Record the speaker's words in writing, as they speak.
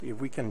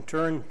we can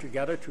turn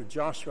together to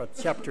Joshua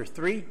chapter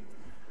 3.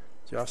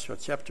 Joshua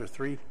chapter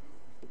 3.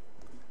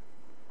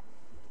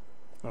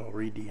 I'll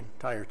read the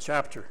entire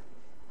chapter.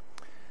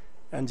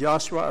 And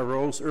Joshua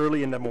arose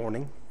early in the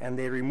morning, and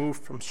they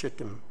removed from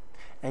Shittim,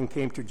 and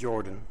came to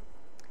Jordan,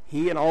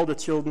 he and all the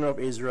children of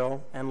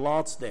Israel, and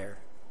lodged there,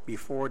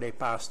 before they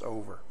passed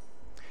over.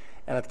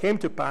 And it came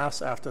to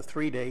pass after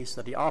 3 days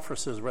that the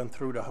officers went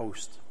through the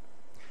host.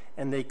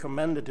 And they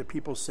commanded the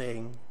people,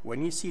 saying,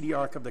 when ye see the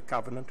ark of the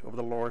covenant of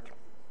the Lord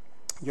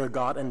your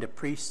God, and the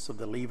priests of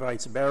the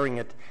Levites bearing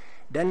it,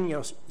 then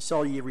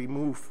shall ye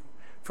remove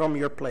from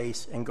your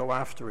place and go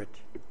after it.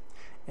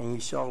 And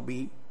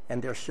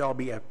there shall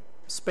be a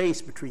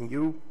space between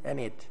you and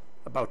it,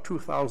 about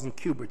 2,000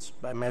 cubits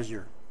by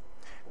measure.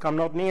 Come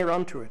not near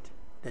unto it,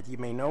 that ye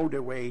may know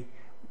the way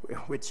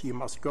which ye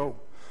must go.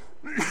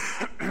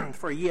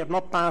 For ye have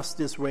not passed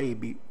this way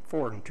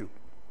before unto.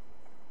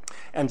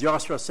 And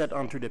Joshua said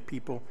unto the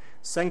people,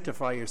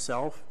 sanctify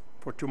yourself,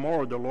 for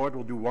tomorrow the Lord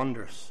will do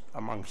wonders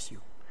amongst you.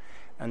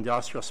 And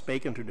Joshua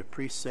spake unto the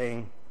priests,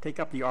 saying, take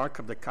up the ark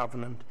of the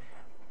covenant,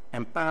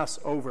 and pass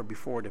over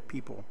before the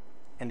people.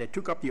 And they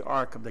took up the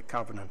ark of the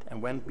covenant,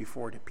 and went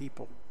before the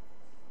people.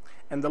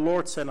 And the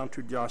Lord said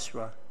unto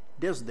Joshua,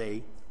 this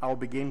day I'll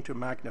begin to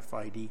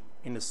magnify thee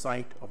in the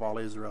sight of all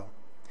Israel,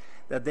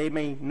 that they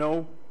may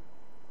know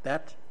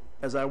that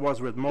as I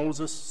was with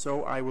Moses,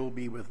 so I will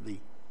be with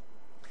thee.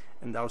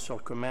 And thou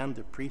shalt command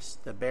the priests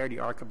that bear the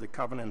ark of the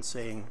covenant,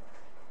 saying,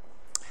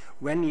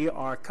 when ye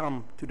are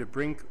come to the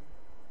brink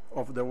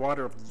of the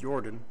water of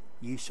Jordan,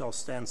 ye shall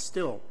stand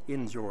still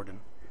in Jordan.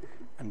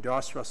 And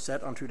Joshua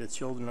said unto the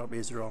children of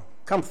Israel,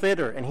 come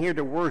thither, and hear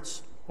the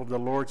words of the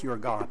Lord your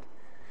God.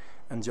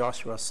 And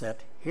Joshua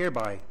said,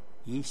 hereby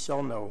ye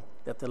shall know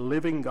that the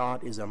living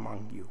God is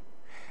among you,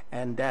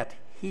 and that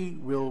he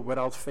will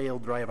without fail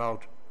drive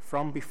out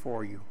from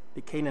before you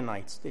the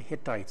Canaanites, the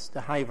Hittites,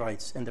 the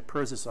Hivites, and the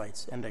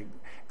Perizzites, and the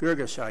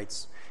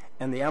Girgashites,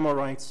 and the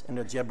Amorites, and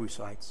the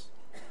Jebusites.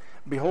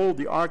 Behold,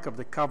 the ark of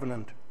the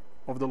covenant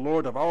of the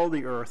Lord of all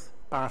the earth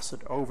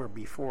passeth over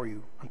before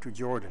you unto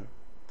Jordan.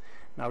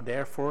 Now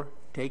therefore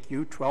take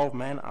you 12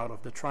 men out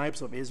of the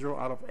tribes of Israel,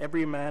 out of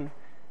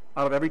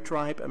every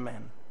tribe a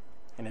man.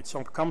 And it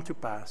shall come to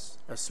pass,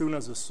 as soon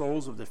as the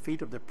soles of the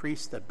feet of the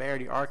priests that bear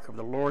the ark of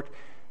the Lord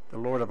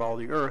of all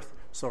the earth,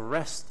 shall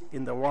rest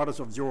in the waters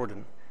of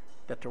Jordan,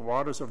 that the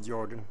waters of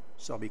Jordan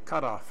shall be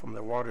cut off from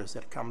the waters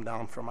that come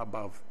down from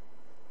above.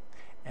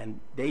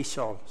 And they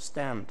shall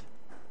stand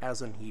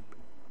as an heap.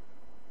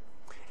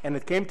 And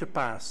it came to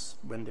pass,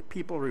 when the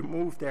people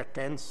removed their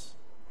tents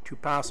to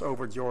pass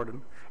over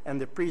Jordan,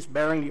 and the priests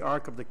bearing the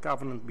ark of the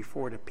covenant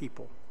before the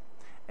people,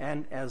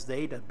 and as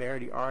they that bear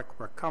the ark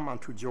were come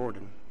unto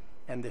Jordan,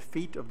 and the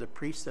feet of the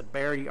priests that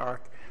bear the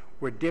ark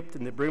were dipped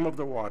in the brim of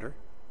the water,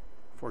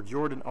 for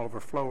Jordan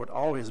overflowed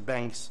all his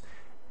banks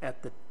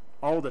at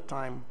all the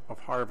time of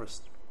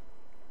harvest,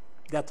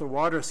 that the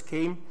waters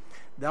came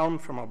down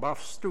from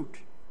above stood,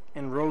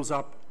 and rose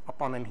up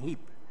upon an heap,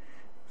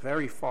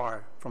 very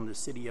far from the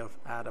city of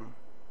Adam,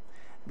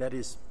 that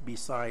is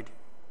beside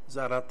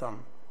Zaratam.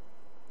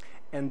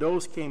 And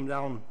those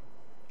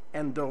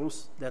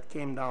that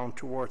came down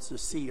towards the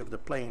sea of the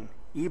plain,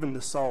 even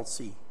the salt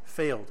sea,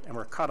 failed and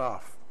were cut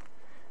off.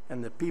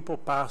 And the people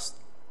passed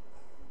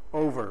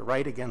over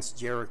right against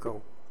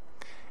Jericho.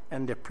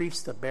 And the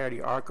priests that bear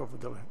the ark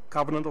of the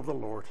covenant of the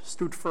Lord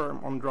stood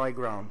firm on dry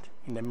ground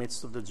in the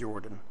midst of the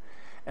Jordan.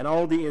 And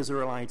all the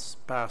Israelites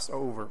passed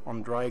over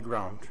on dry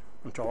ground,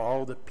 until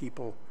all the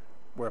people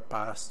were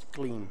passed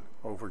clean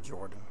over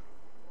Jordan.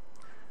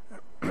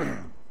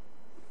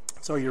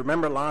 So you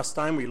remember last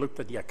time we looked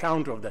at the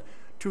account of the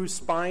 2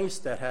 spies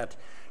that had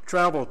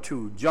traveled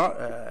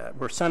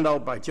were sent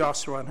out by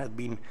Joshua and had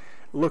been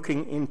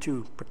looking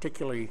into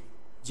particularly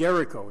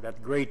Jericho,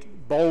 that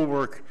great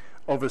bulwark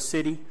of a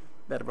city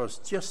that was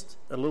just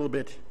a little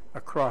bit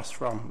across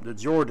from the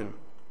Jordan.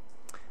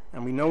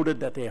 And we noted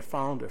that they had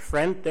found a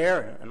friend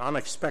there, an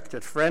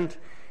unexpected friend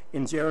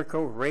in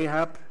Jericho,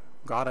 Rahab.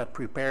 God had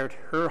prepared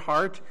her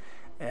heart,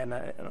 and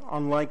an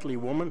unlikely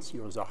woman. She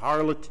was a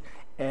harlot,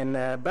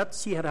 but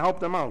she had helped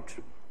them out,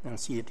 and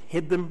she had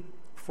hid them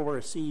for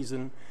a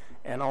season,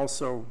 and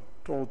also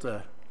told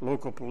the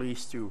local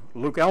police to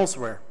look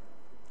elsewhere.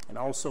 And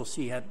also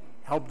she had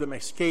helped them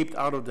escape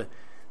out of the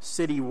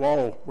city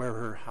wall where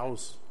her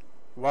house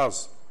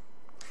was.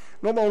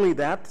 Not only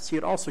that, she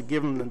had also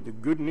given them the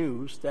good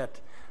news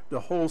that the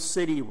whole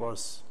city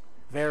was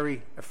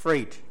very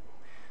afraid.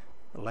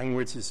 The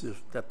language is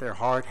that their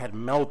heart had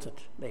melted.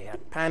 They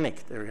had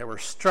panicked. They were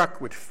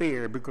struck with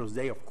fear because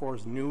they, of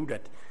course, knew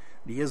that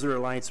the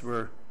Israelites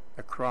were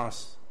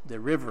across the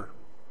river.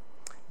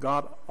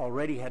 God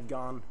already had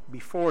gone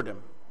before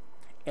them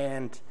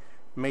and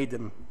made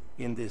them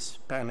in this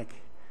panic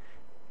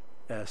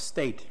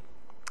state.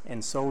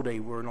 And so they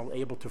were not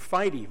able to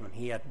fight even.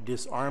 He had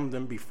disarmed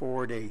them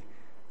before they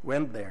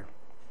went there.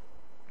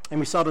 And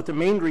we saw that the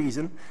main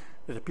reason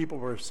that the people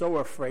were so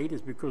afraid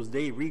is because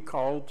they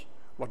recalled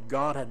what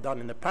God had done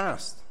in the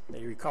past.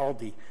 They recalled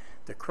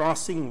the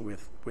crossing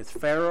with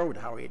Pharaoh,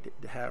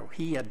 how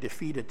he had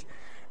defeated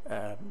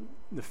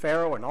the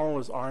Pharaoh and all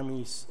his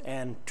armies,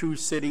 and 2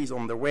 cities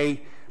on the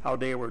way, how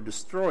they were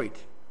destroyed.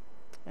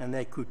 And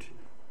they could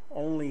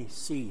only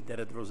see that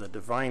it was a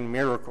divine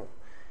miracle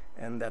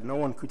and that no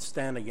one could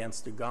stand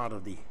against the God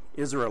of the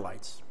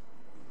Israelites.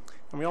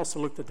 And we also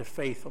looked at the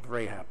faith of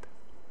Rahab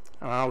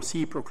and how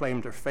she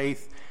proclaimed her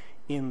faith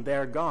in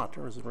their God.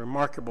 There was a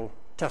remarkable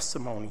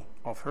testimony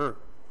of her.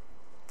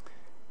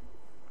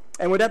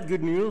 And with that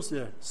good news,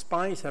 the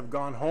spies have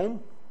gone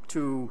home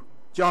to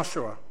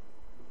Joshua.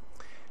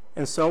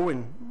 And so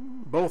in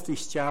both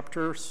these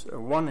chapters,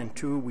 1 and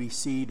 2, we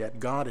see that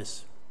God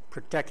is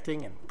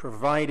protecting and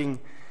providing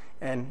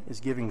and is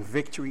giving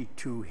victory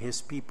to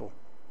his people.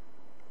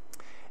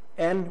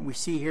 And we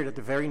see here that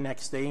the very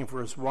next day in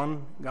verse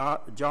 1,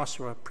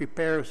 Joshua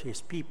prepares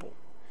his people.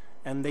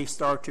 And they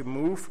start to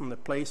move from the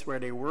place where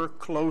they were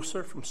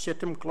closer, from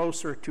Shittim,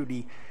 closer to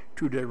the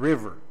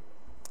river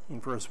in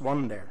verse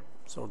 1 there.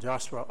 So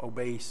Joshua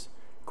obeys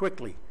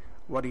quickly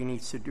what he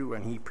needs to do,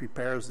 and he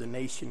prepares the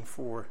nation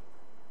for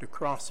the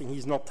crossing.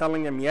 He's not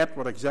telling them yet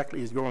what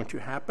exactly is going to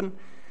happen.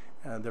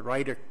 The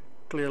writer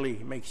clearly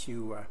makes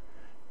you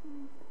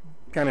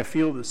kind of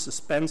feel the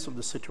suspense of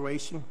the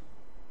situation.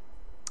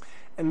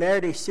 And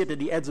there they sit at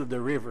the edge of the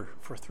river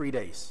for 3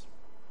 days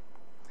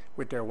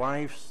with their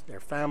wives, their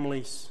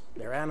families,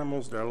 their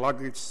animals, their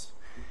luggage,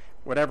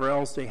 whatever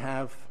else they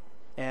have.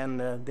 And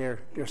they're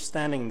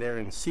standing there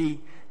and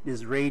see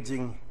this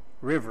raging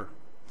river.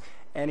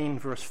 And in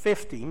verse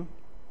 15,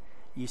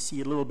 you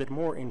see a little bit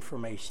more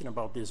information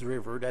about this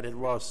river, that it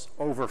was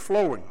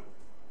overflowing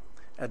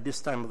at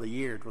this time of the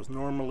year. It was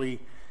normally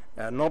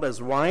not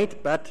as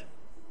wide, but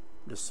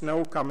the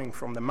snow coming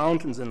from the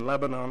mountains in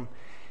Lebanon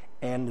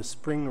and the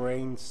spring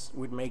rains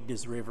would make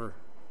this river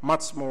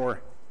much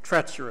more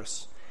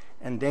treacherous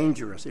and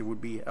dangerous. It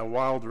would be a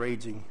wild,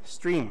 raging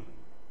stream.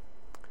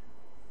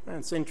 And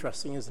it's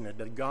interesting, isn't it,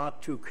 that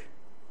God took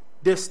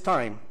this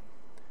time,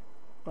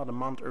 not a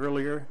month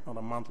earlier, not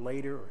a month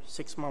later, or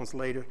 6 months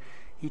later,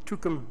 he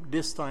took them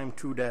this time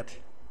to that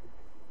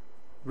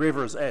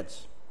river's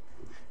edge.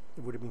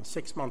 It would have been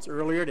 6 months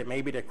earlier that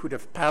maybe they could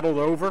have paddled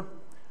over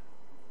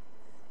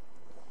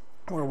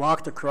or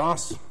walked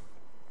across,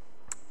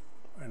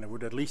 and it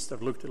would at least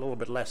have looked a little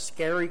bit less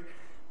scary,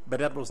 but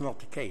that was not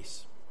the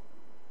case.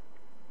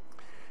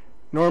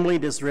 Normally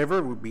this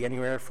river would be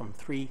anywhere from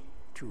 3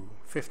 to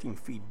 15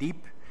 feet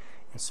deep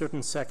in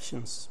certain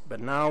sections, but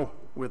now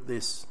with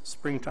this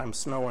springtime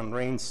snow and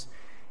rains,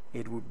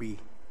 it would be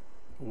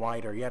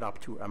wider yet, up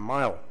to a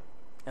mile.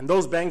 And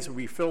those banks would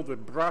be filled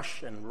with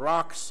brush and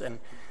rocks and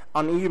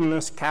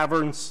unevenness,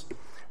 caverns,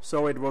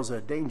 so it was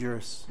a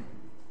dangerous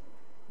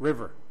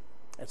river.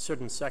 At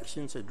certain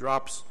sections it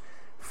drops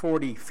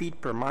 40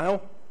 feet per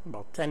mile,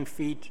 about 10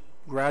 feet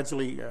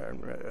gradually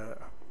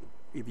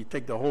if you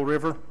take the whole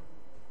river.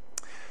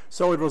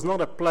 So it was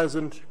not a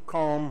pleasant,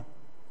 calm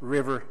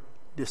river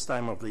this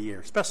time of the year,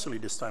 especially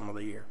this time of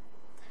the year.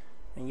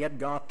 And yet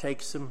God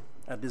takes them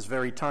at this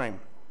very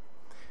time.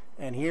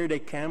 And here they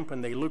camp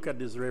and they look at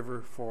this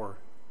river for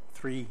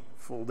 3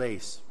 full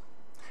days.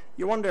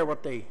 You wonder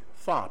what they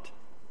thought.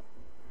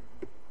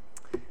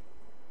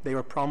 They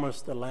were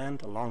promised the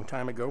land a long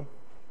time ago.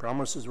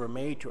 Promises were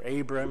made to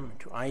Abraham,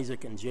 to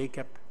Isaac and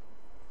Jacob,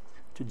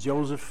 to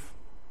Joseph.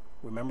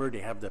 Remember,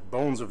 they have the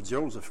bones of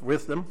Joseph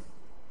with them.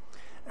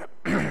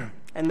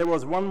 And there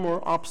was one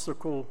more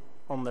obstacle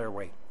on their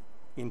way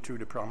into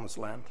the promised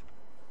land.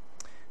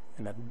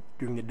 And that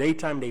during the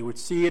daytime they would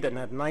see it, and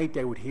at night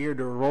they would hear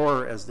the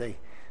roar as they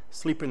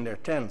sleep in their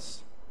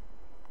tents.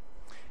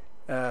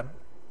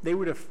 They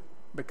would have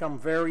become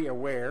very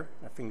aware,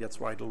 I think that's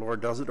why the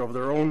Lord does it, of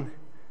their own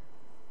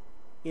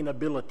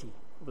inability,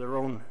 of their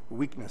own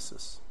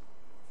weaknesses.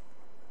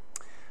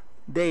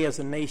 They as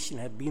a nation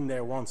had been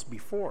there once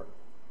before.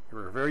 They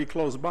were very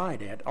close by.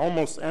 They had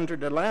almost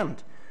entered the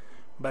land.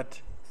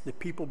 But the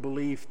people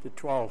believed the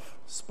 12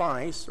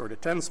 spies, or the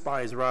 10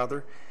 spies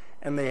rather,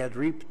 and they had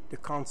reaped the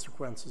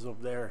consequences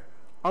of their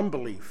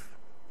unbelief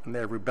and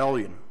their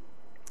rebellion.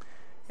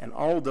 And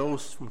all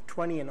those from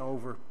 20 and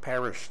over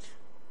perished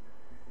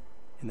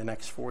in the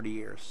next 40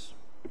 years.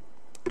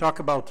 Talk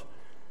about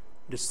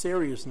the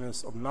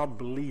seriousness of not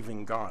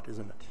believing God,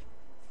 isn't it?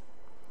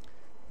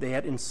 They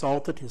had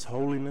insulted his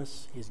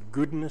holiness, his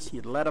goodness. He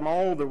had led them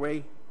all the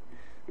way.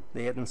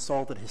 They had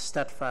insulted his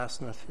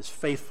steadfastness, his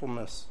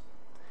faithfulness.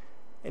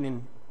 And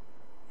in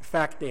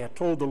fact, they had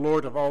told the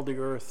Lord of all the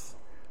earth,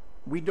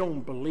 "We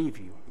don't believe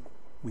you.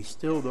 We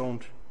still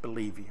don't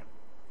believe you."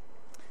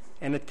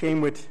 And it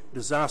came with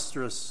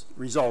disastrous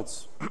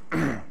results.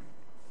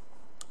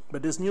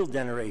 But this new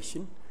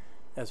generation,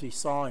 as we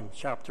saw in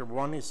chapter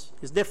 1, is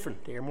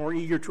different. They are more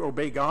eager to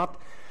obey God.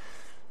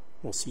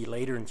 We'll see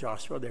later in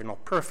Joshua, they're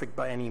not perfect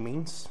by any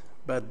means,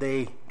 but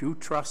they do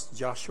trust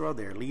Joshua,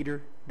 their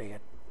leader. They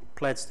had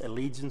pledged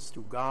allegiance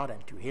to God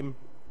and to him.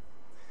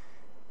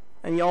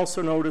 And you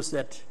also notice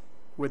that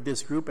with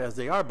this group, as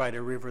they are by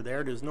the river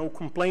there's no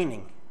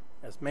complaining,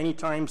 as many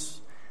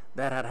times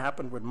that had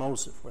happened with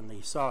Moses. When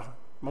they saw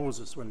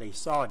Moses. When they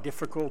saw a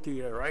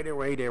difficulty, right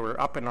away they were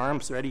up in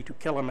arms, ready to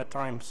kill him at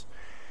times.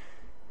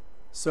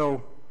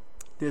 So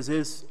this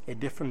is a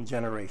different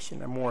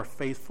generation, a more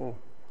faithful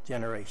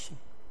generation.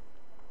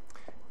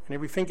 And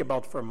if we think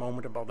about for a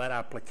moment about that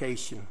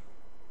application,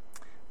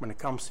 when it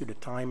comes to the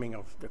timing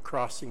of the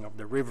crossing of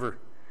the river,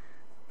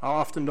 how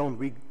often don't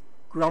we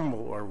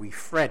grumble or we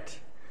fret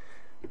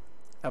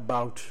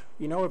about,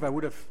 if I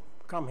would have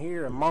come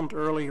here a month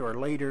early or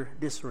later,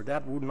 this or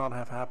that would not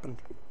have happened.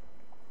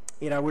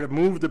 If I would have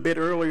moved a bit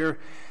earlier,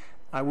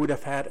 I would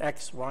have had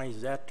X, Y,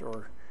 Z,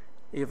 or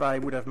if I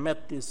would have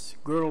met this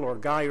girl or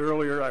guy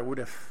earlier, I would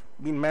have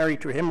been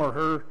married to him or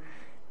her,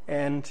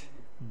 and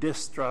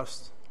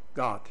distrust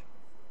God.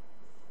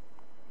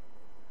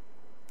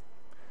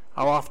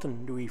 How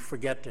often do we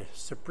forget the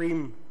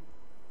supreme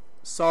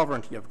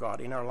sovereignty of God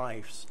in our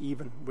lives,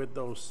 even with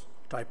those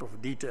type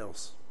of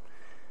details?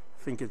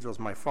 I think it was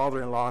my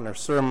father-in-law in a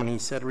sermon, he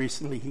said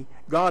recently,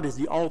 God is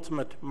the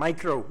ultimate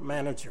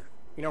micromanager.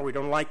 We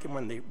don't like him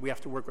when we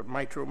have to work with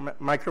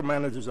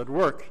micromanagers at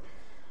work,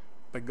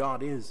 but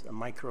God is a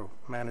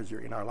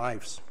micromanager in our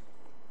lives.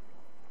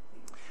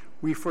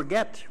 We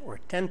forget, or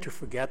tend to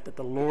forget, that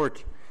the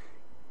Lord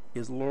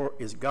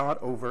is God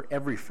over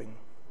everything.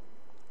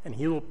 And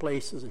he will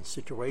place us in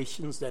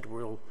situations that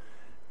will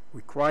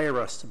require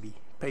us to be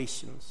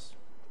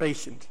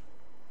patient,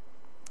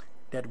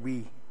 that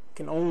we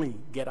can only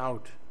get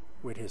out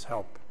with his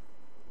help.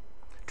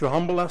 To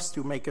humble us,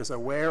 to make us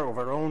aware of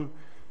our own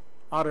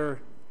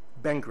utter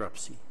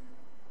bankruptcy.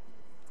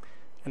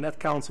 And that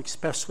counts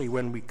especially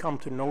when we come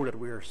to know that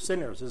we are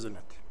sinners, isn't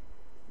it?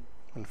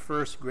 When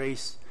first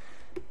grace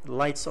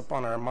lights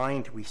upon our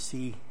mind, we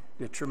see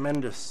the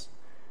tremendous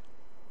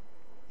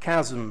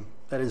chasm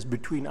that is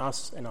between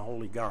us and a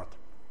holy God.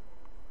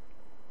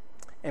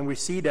 And we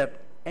see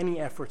that any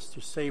efforts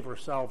to save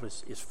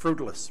ourselves is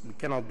fruitless. We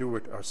cannot do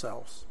it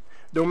ourselves.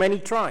 Though many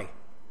try.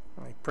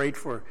 I prayed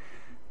for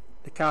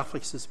the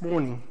Catholics this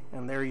morning,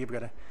 and there you've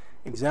got an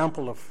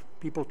example of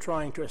people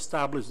trying to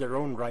establish their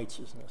own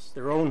righteousness,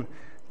 their own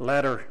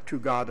ladder to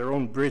God, their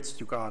own bridge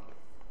to God,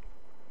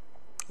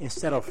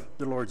 instead of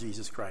the Lord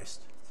Jesus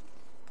Christ.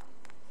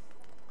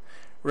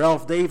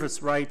 Ralph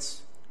Davis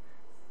writes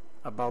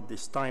about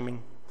this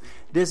timing.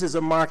 This is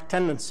a marked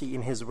tendency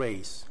in his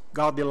ways.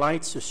 God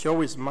delights to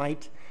show his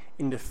might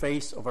in the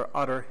face of our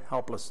utter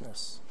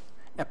helplessness,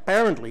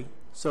 apparently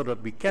so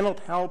that we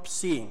cannot help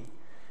seeing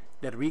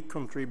that we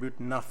contribute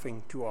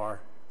nothing to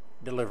our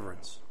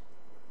deliverance.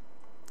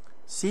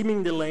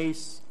 Seeming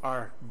delays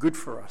are good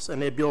for us,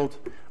 and they build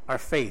our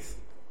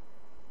faith.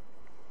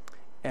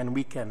 And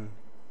we can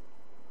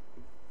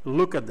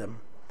look at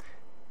them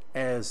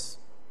as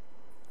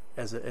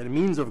a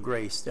means of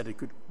grace that it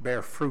could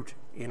bear fruit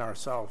in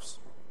ourselves.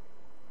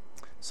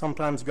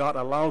 Sometimes God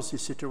allows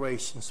these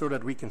situations so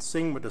that we can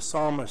sing with the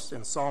psalmist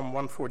in Psalm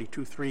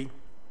 142:3.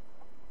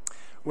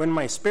 When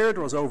my spirit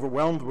was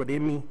overwhelmed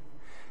within me,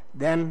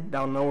 then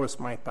thou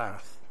knowest my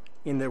path.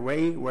 In the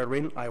way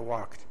wherein I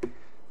walked,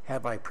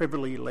 have they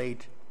privily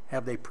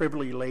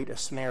laid a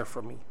snare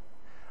for me.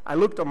 I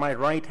looked on my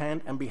right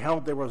hand and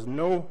beheld there was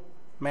no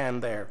man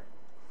there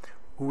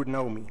who would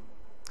know me.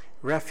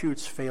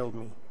 Refuge failed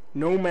me.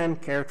 No man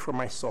cared for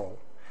my soul.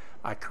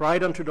 I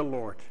cried unto the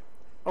Lord.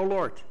 O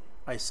Lord,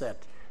 I said,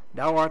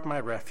 thou art my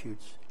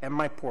refuge and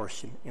my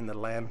portion in the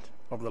land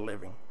of the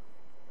living.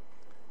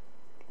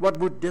 What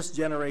would this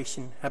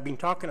generation have been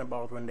talking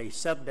about when they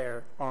sat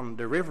there on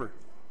the river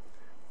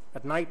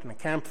at night in a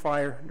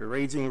campfire, the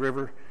raging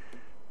river,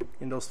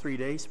 in those 3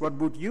 days? What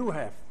would you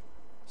have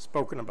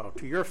spoken about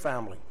to your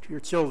family, to your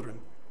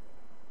children?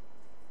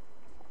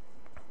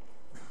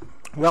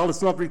 Well,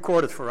 it's not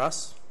recorded for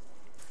us,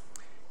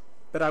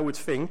 but I would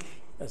think,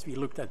 as we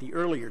looked at the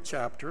earlier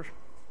chapter,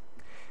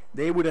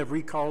 they would have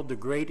recalled the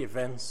great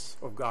events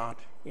of God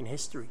in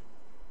history.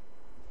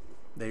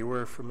 They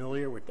were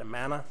familiar with the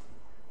manna.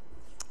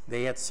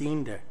 They had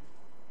seen the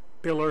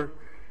pillar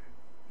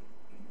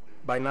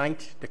by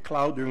night, the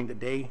cloud during the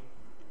day.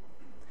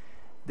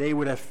 They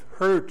would have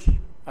heard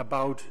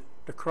about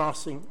the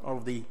crossing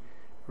of the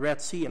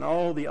Red Sea and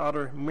all the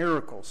other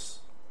miracles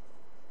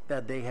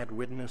that they had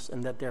witnessed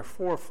and that their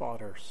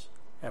forefathers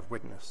have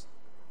witnessed.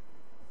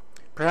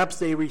 Perhaps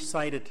they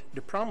recited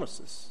the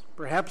promises.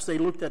 Perhaps they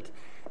looked at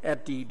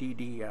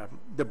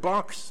the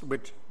box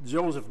with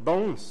Joseph's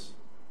bones,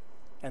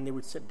 and they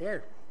would sit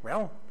there.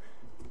 Well,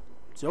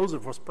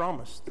 Joseph was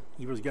promised.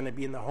 He was going to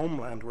be in the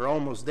homeland. We're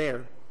almost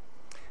there.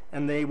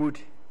 And they would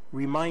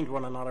remind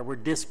one another, we're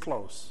this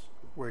close.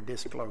 We're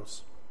this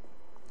close.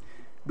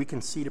 We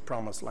can see the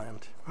promised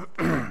land.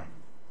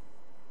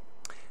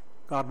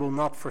 God will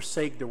not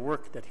forsake the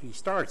work that he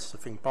starts. I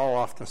think Paul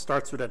often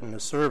starts with that in the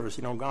service.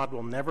 God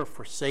will never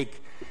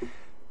forsake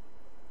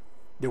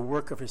the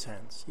work of his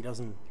hands. He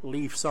doesn't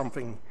leave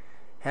something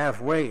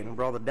halfway. And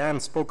Brother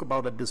Dan spoke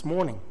about it this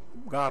morning.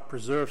 God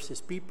preserves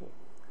his people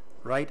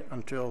right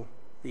until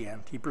the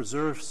end. He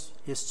preserves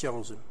his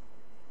chosen.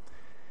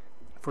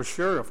 For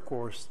sure, of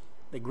course,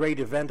 the great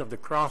event of the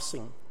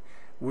crossing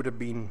would have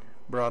been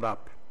brought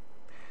up.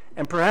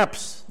 And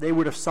perhaps they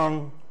would have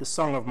sung the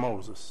song of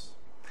Moses.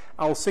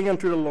 I will sing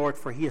unto the Lord,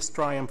 for he has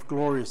triumphed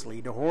gloriously.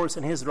 The horse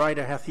and his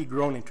rider hath he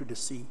thrown into the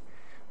sea.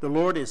 The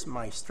Lord is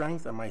my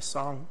strength and my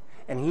song,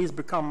 and he is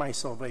become my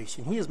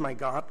salvation. He is my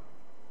God.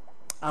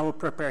 I will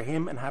prepare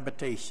him an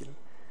habitation,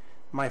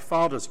 my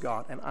father's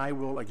God, and I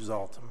will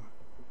exalt him.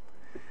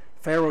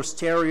 Pharaoh's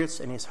chariots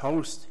and his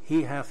host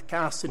he hath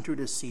cast into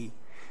the sea.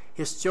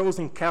 His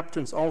chosen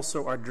captains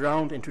also are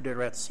drowned into the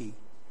Red Sea.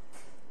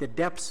 The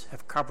depths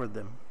have covered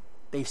them.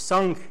 They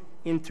sunk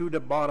into the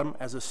bottom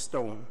as a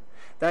stone.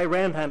 Thy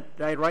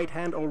right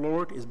hand, O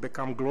Lord, is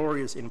become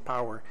glorious in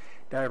power.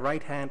 Thy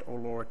right hand, O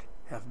Lord,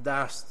 hath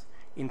dashed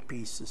in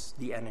pieces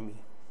the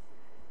enemy.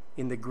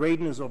 In the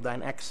greatness of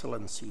thine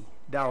excellency,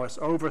 thou hast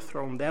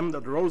overthrown them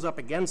that rose up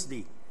against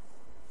thee,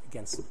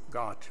 against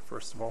God,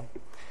 first of all.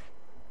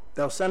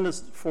 Thou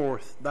sendest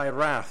forth thy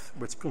wrath,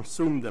 which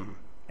consumed them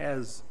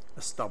as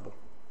a stubble.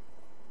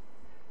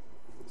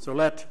 So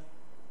let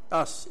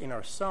us in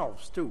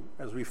ourselves, too,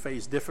 as we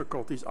face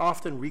difficulties,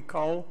 often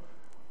recall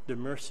the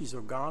mercies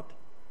of God,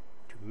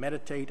 to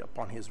meditate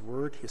upon his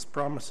word, his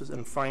promises,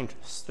 and find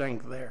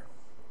strength there.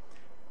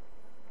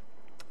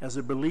 As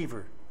a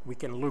believer, we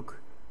can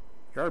look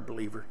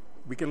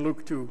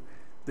to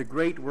the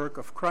great work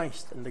of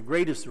Christ and the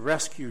greatest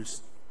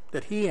rescues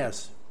that he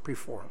has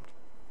performed.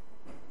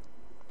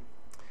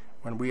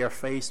 When we are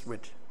faced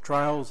with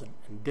trials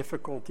and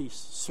difficulties,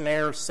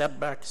 snares,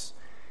 setbacks,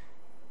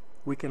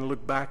 we can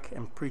look back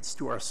and preach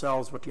to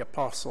ourselves what the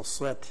apostle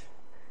said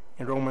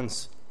in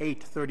Romans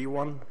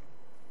 8:31.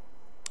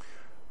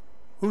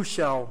 What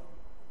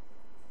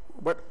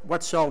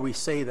shall we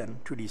say then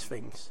to these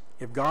things?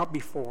 If God be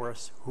for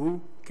us,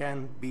 who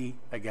can be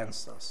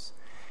against us?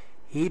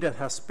 He that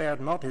has spared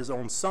not his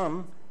own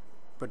son,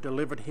 but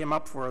delivered him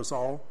up for us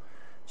all,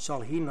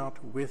 shall he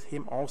not with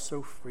him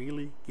also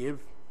freely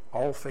give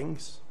all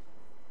things?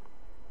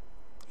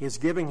 His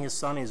giving his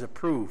son is a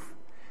proof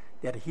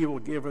that he will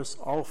give us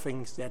all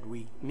things that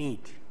we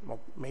need.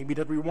 Well, maybe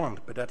that we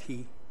want, but that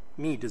he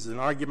needs. Is an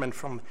argument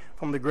from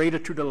the greater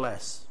to the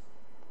less.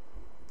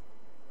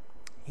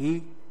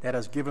 He that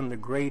has given the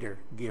greater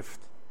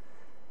gift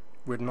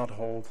would not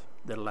hold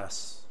the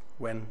less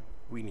when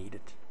we need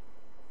it.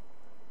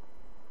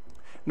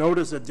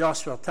 Notice that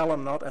Joshua tell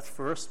them not at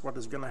first what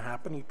is going to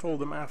happen. He told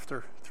them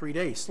after 3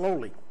 days,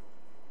 slowly,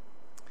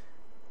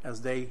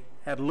 as they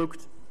had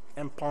looked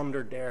and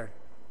pondered their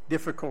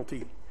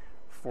difficulty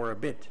for a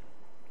bit.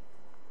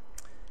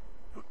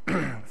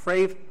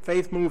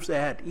 Faith moves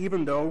ahead,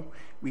 even though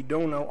we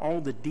don't know all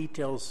the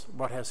details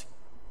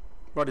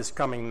what is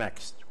coming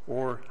next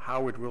or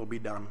how it will be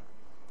done.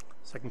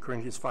 2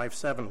 Corinthians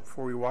 5:7,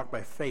 for we walk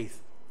by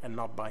faith and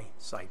not by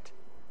sight.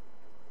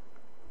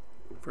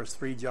 Verse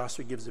 3,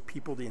 Joshua gives the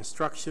people the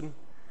instruction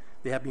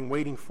they have been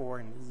waiting for,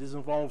 and this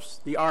involves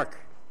the Ark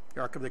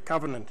of the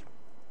Covenant.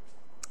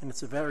 And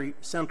it's a very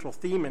central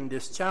theme in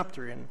this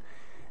chapter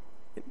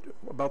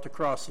about the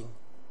crossing.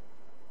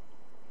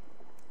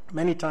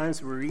 Many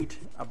times we read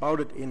about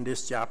it in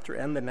this chapter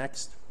and the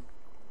next,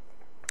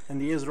 and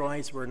the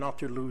Israelites were not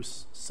to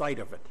lose sight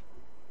of it.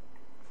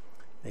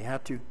 They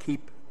had to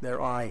keep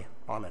their eye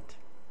on it.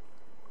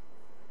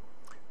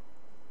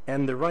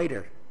 And the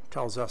writer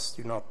tells us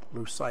to not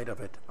lose sight of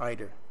it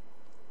either.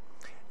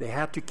 They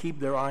had to keep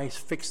their eyes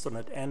fixed on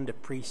it, and the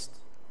priest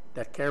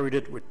that carried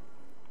it with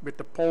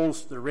the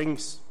poles, the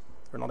rings,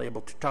 were not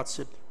able to touch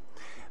it.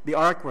 The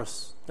ark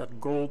was that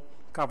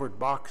gold-covered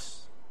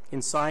box.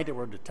 Inside there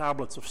were the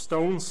tablets of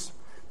stones,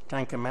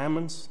 10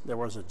 Commandments. There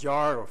was a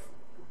jar of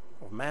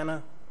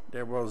manna.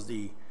 There was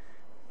the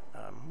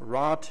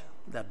rod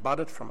that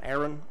budded from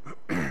Aaron.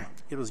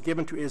 It was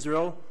given to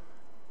Israel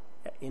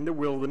in the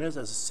wilderness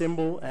as a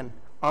symbol and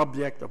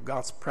object of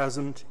God's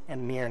presence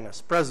and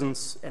nearness.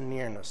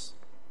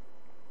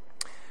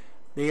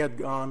 It had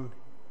gone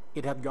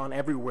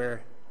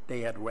everywhere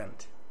they had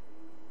went.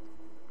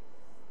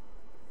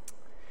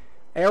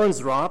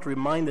 Aaron's rod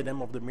reminded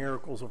them of the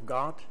miracles of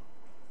God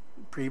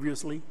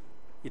previously.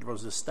 It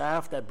was the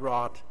staff that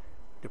brought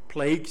the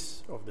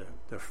plagues of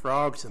the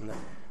frogs and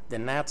the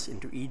gnats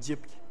into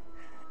Egypt.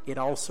 It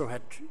also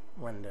had,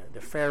 when the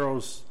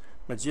Pharaoh's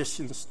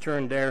magicians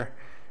turned their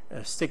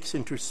sticks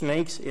into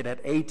snakes, it had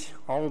ate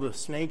all the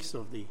snakes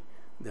of the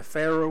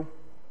Pharaoh.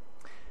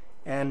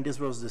 And this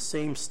was the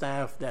same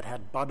staff that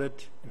had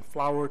budded and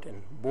flowered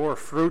and bore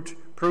fruit,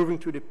 proving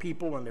to the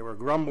people when they were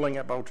grumbling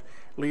about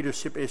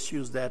leadership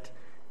issues that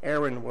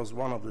Aaron was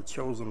one of the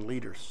chosen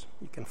leaders.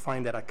 You can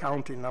find that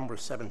account in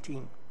Numbers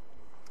 17.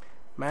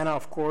 Manna,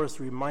 of course,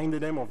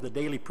 reminded them of the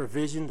daily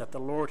provision that the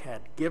Lord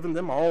had given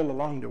them all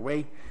along the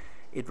way.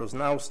 It was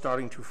now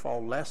starting to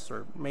fall less,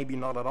 or maybe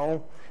not at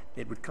all.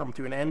 It would come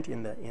to an end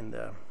in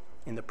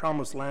the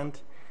promised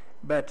land.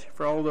 But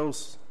for all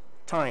those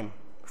time,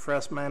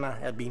 fresh manna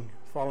had been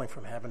falling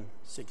from heaven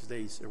 6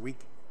 days a week.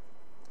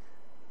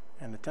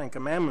 And the 10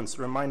 Commandments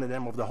reminded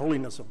them of the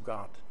holiness of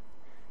God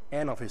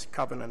and of his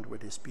covenant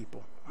with his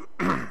people.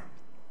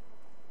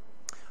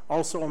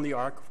 Also on the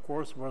ark, of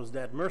course, was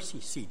that mercy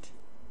seat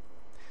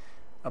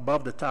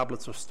above the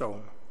tablets of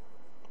stone.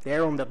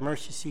 There on that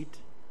mercy seat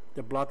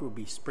The blood would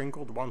be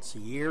sprinkled once a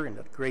year in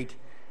that great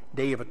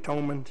Day of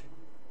Atonement.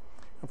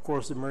 Of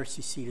course, the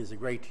mercy seat is a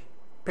great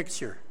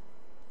picture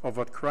of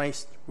what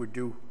Christ would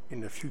do in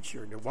the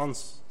future, the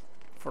once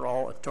for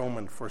all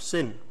atonement for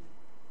sin.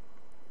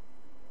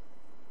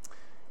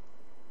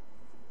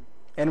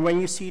 And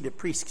when you see the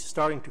priests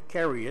starting to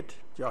carry it,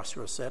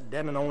 Joshua said,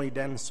 then and only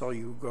then shall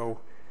you go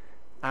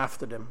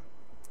after them.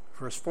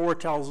 Verse 4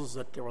 tells us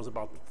that there was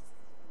about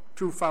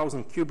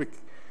 2,000 cubic,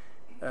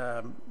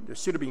 there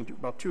should have been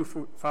about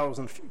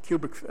 2,000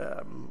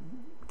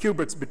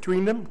 cubits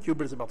between them.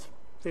 Cubit is about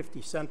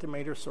 50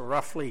 centimeters, so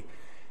roughly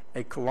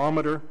a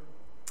kilometer.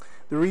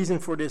 The reason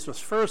for this was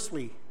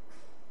firstly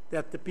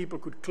that the people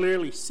could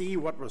clearly see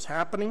what was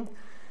happening.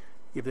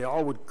 If they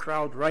all would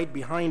crowd right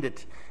behind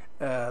it,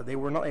 they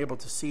were not able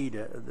to see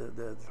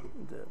the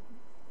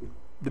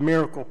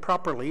miracle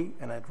properly,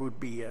 and it would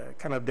be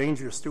kind of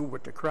dangerous too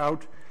with the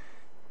crowd.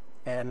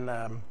 And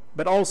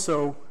but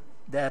also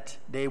that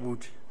they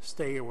would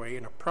stay away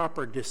in a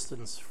proper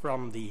distance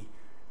from the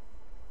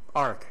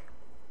ark.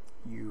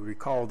 You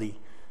recall the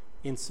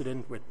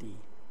incident with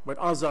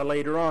Uzzah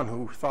later on,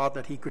 who thought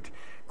that he could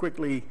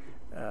quickly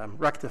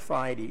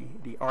rectify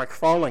the ark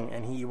falling,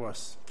 and he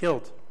was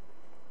killed.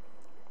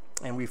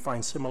 And we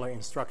find similar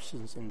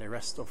instructions in the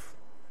rest of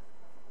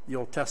the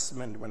Old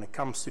Testament when it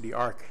comes to the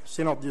ark.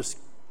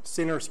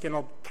 Sinners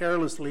cannot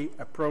carelessly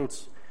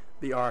approach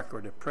the ark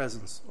or the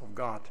presence of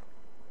God.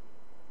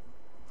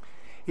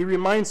 He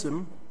reminds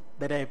them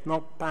that they have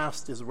not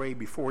passed this way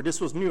before.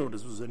 This was new.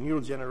 This was a new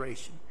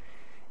generation.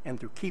 And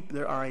to keep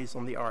their eyes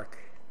on the ark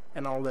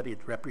and all that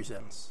it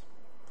represents.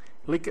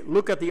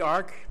 Look at the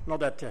ark,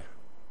 not at the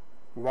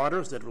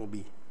waters that will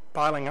be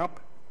piling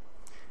up.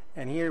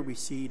 And here we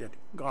see that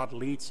God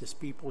leads his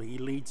people. He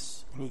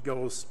leads and he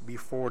goes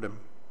before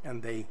them,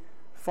 and they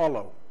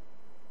follow.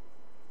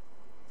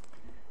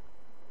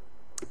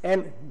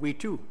 And we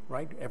too,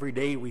 right? Every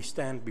day we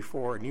stand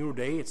before a new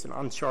day. It's an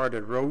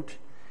uncharted road.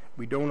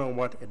 We don't know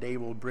what a day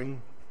will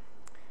bring.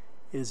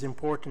 It is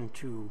important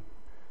to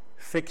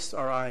fix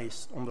our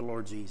eyes on the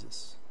Lord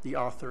Jesus, the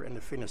author and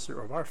the finisher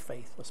of our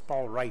faith, as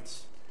Paul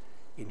writes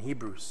in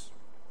Hebrews.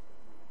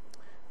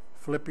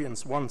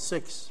 Philippians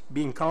 1:6,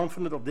 being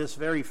confident of this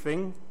very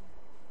thing,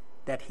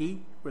 that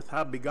he, which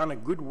hath begun a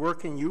good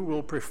work in you,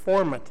 will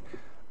perform it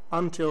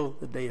until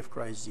the day of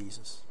Christ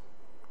Jesus.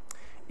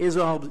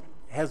 Israel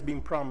has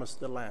been promised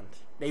the land.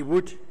 They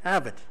would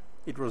have it.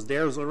 It was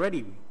theirs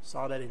already. We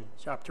saw that in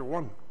chapter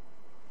 1.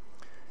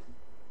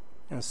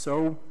 And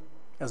so,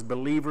 as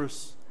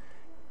believers,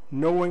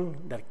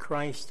 knowing that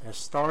Christ has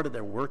started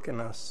a work in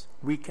us,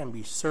 we can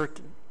be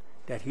certain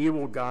that he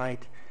will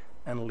guide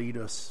and lead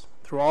us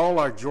through all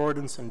our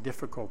Jordans and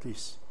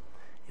difficulties.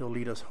 He'll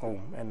lead us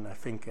home. And I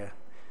think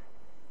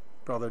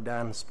Brother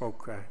Dan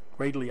spoke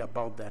greatly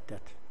about that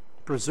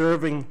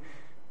preserving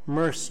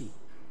mercy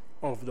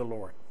of the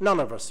Lord.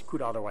 None of us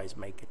could otherwise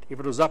make it. If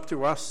it was up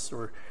to us,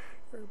 or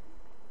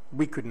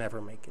we could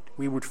never make it.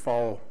 We would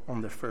fall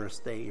on the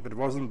first day if it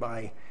wasn't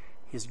by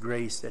his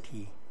grace that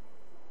he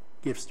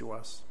gives to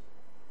us.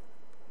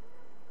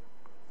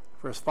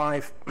 Verse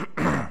 5,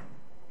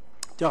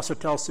 Joshua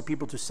tells the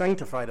people to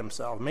sanctify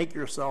themselves. Make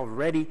yourself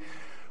ready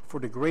for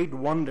the great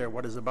wonder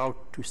what is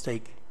about to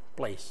take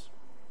place.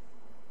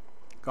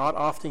 God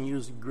often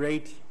used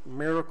great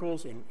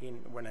miracles in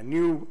when a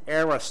new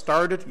era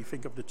started. You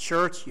think of the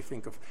church, you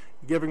think of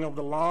giving of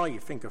the law, you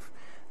think of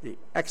the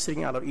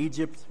exiting out of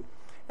Egypt,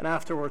 and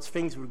afterwards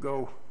things would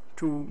go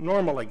to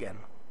normal again.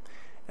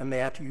 And they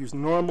had to use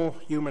normal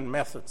human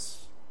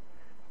methods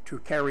to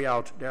carry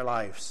out their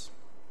lives.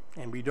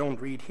 And we don't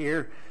read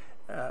here,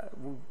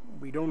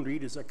 we don't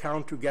read his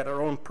account to get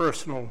our own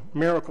personal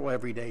miracle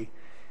every day,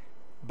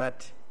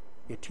 but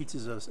it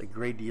teaches us a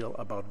great deal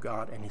about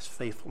God and his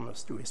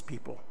faithfulness to his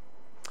people.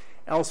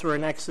 Elsewhere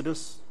in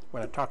Exodus,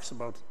 when it talks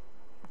about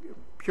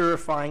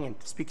purifying and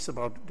speaks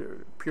about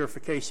the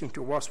purification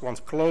to wash one's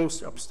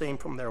clothes, abstain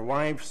from their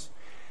wives,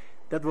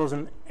 that was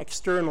an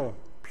external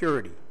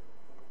purity.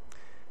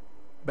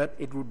 But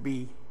it would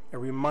be a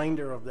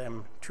reminder of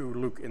them to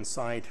look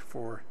inside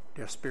for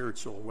their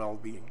spiritual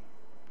well-being.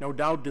 No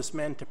doubt this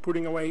meant a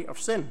putting away of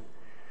sin,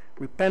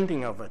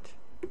 repenting of it.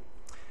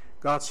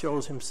 God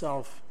shows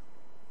himself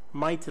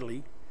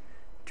mightily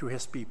to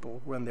his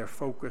people when they're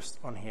focused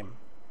on him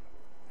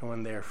and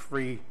when they're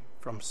free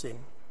from sin.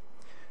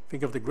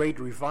 Think of the great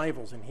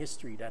revivals in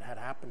history that had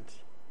happened.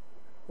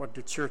 What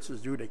the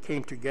churches do, they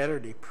came together,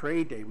 they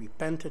prayed, they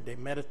repented, they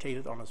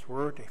meditated on his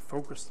word, they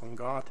focused on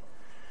God.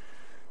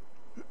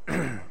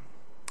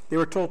 They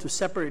were told to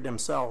separate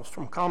themselves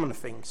from common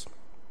things,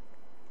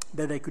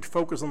 that they could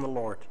focus on the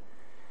Lord,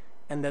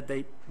 and that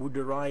they would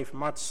derive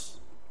much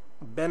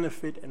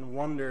benefit and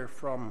wonder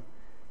from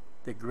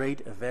the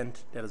great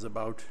event that is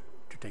about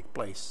to take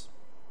place.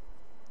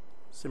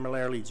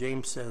 Similarly,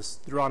 James says,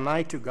 draw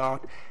nigh to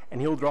God, and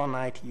he'll draw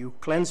nigh to you.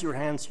 Cleanse your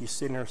hands, you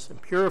sinners,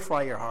 and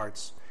purify your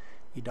hearts,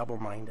 ye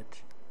double-minded.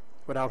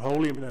 Without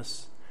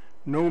holiness,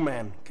 no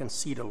man can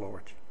see the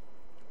Lord.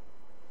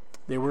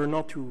 They were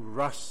not to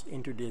rush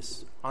into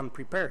this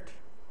unprepared.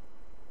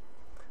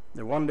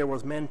 the one that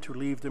was meant to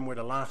leave them with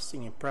a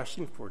lasting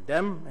impression for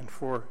them and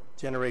for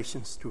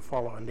generations to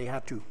follow, and they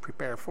had to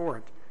prepare for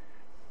it.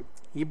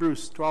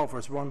 Hebrews 12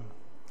 verse 1,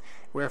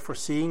 wherefore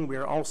seeing we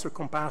are also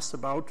compassed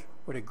about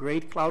with a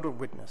great cloud of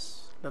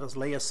witness, let us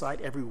lay aside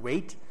every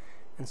weight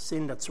and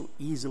sin that so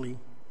easily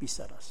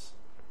beset us.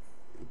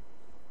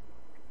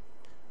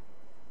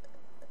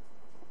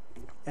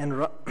 And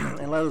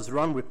let us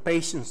run with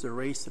patience the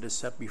race that is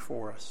set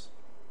before us.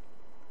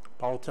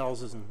 Paul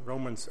tells us in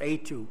Romans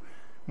 8 to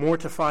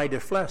mortify the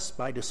flesh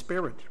by the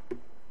Spirit.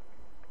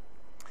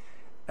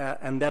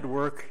 And that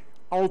work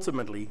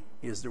ultimately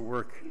is the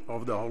work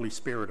of the Holy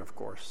Spirit, of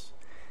course.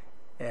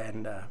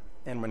 And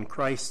when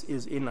Christ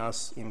is in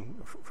us, in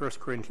 1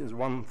 Corinthians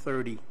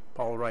 1:30,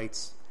 Paul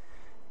writes,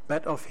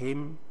 but of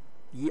him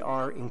ye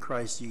are in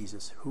Christ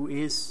Jesus,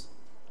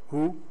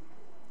 who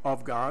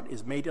of God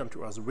is made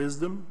unto us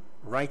wisdom,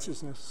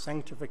 righteousness,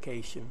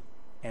 sanctification,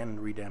 and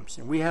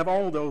redemption. We have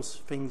all those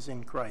things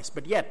in Christ,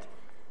 but yet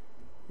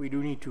we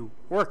do need to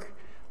work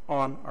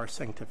on our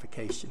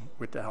sanctification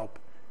with the help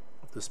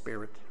of the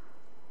Spirit.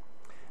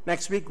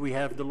 Next week we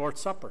have the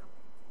Lord's Supper.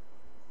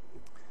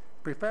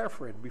 Prepare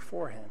for it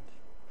beforehand.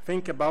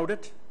 Think about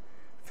it.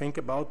 Think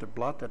about the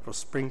blood that was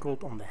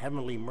sprinkled on the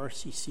heavenly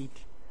mercy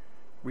seat.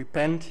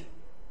 Repent.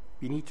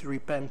 You need to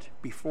repent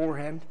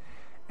beforehand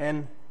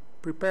and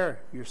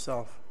prepare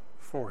yourself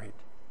for it.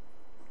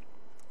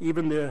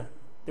 Even the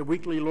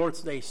weekly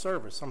Lord's Day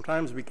service,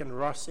 sometimes we can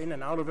rush in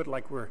and out of it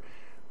like we're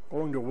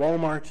going to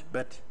Walmart,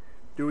 but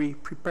do we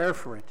prepare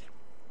for it?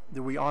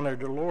 Do we honor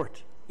the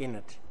Lord in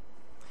it?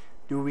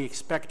 Do we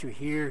expect to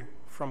hear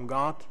from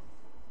God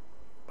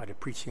by the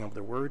preaching of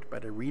the Word, by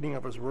the reading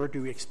of His Word?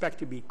 Do we expect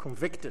to be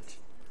convicted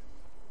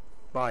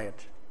by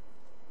it?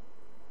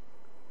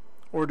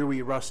 Or do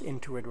we rush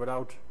into it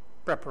without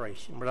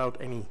preparation, without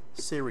any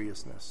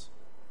seriousness?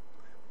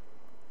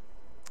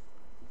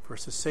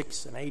 Verses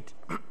 6 and 8.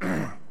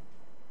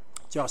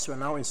 Joshua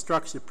now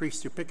instructs the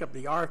priests to pick up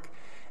the ark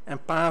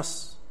and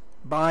pass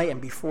by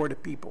and before the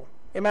people.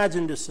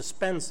 Imagine the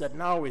suspense that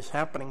now is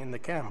happening in the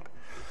camp.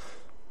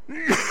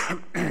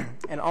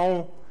 And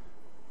all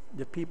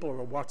the people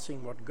were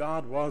watching what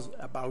God was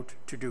about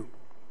to do.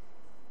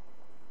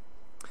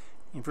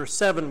 In verse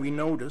 7 we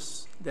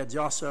notice that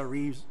Joshua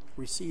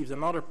receives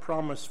another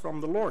promise from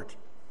the Lord,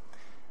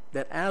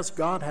 that as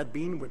God had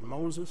been with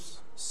Moses,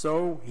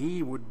 so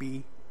he would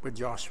be with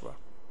Joshua.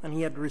 And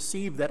he had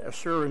received that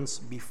assurance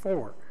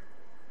before.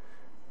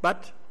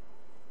 But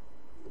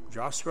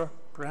Joshua,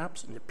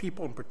 perhaps, and the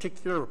people in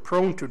particular, were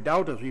prone to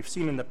doubt, as we've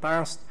seen in the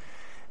past.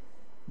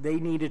 They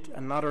needed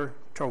another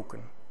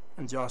token,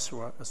 and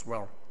Joshua as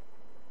well.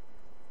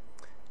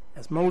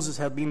 As Moses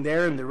had been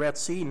there in the Red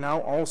Sea, now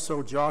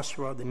also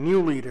Joshua, the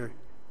new leader,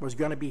 was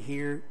going to be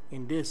here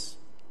in this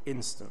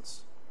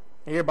instance.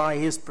 Hereby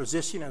his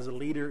position as a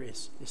leader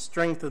is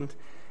strengthened,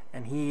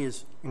 and he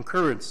is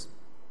encouraged.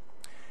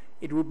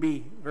 It would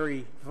be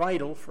very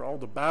vital for all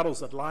the battles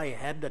that lie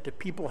ahead that the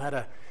people had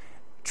a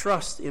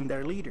trust in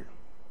their leader.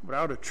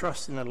 Without a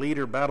trust in a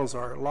leader, battles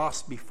are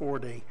lost before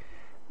they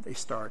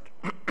start.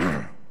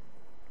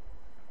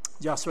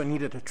 Joshua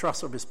needed the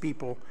trust of his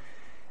people,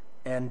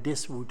 and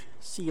this would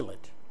seal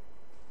it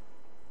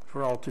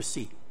for all to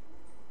see.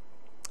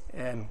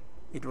 And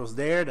it was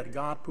there that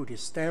God put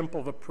his stamp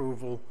of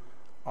approval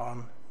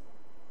on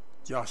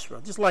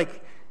Joshua. Just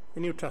like the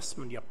New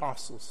Testament, the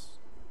apostles,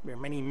 where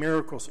many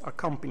miracles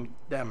accompanied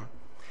them,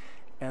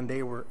 and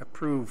they were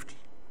approved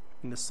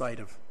in the sight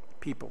of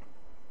people.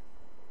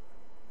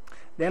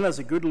 Then, as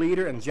a good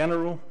leader and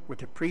general, with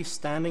the priest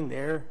standing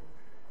there,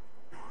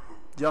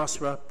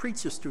 Joshua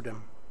preaches to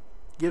them,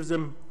 gives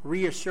them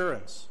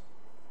reassurance.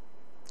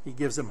 He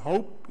gives them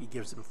hope, he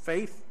gives them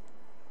faith.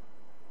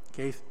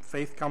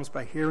 Faith comes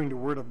by hearing the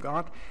word of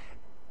God.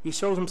 He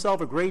shows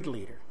himself a great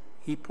leader.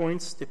 He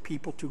points the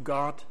people to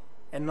God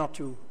and not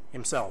to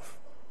himself.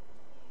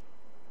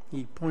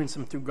 He points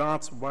them to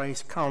God's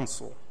wise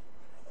counsel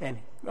and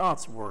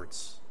God's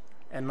words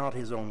and not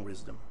his own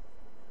wisdom.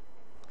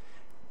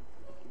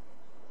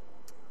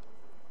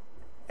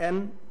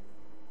 And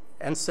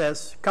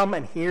says, come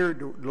and hear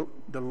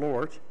the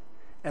Lord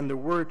and the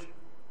word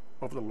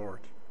of the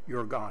Lord,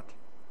 your God,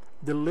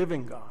 the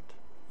living God.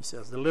 He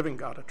says, the living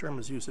God, a term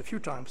is used a few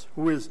times,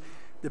 who is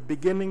the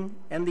beginning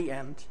and the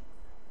end,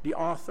 the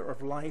author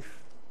of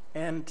life,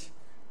 and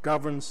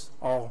governs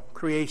all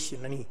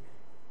creation. And he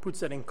puts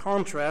that in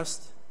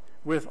contrast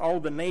with all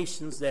the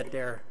nations that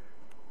they're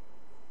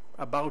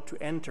about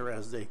to enter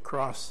as they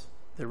cross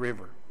the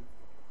river.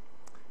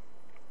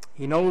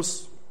 He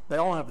knows they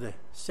all have the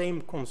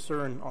same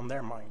concern on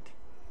their mind.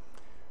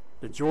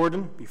 The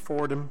Jordan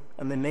before them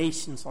and the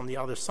nations on the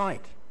other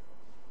side.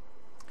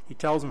 He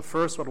tells them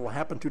first what will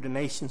happen to the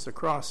nations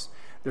across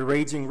the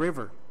raging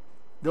river.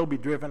 They'll be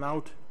driven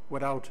out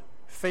without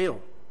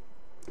fail.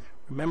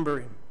 Remember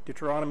in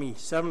Deuteronomy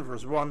 7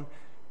 verse 1,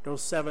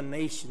 those 7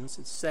 nations,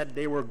 it said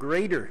they were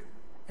greater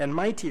and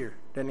mightier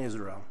than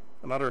Israel.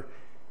 Another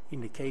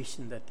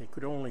indication that they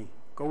could only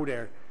go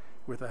there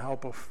with the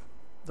help of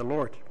the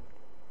Lord.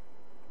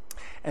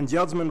 And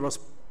judgment was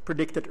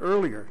predicted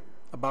earlier.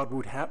 about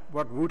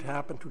what would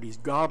happen to these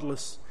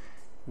godless,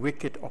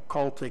 wicked,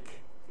 occultic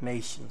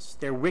nations.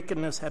 Their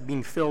wickedness had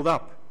been filled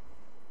up.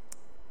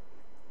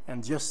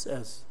 And just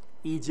as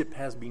Egypt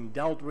has been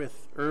dealt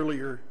with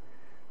earlier,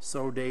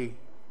 so they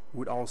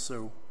would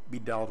also be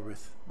dealt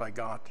with by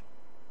God.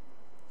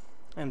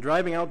 And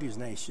driving out these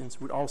nations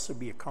would also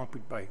be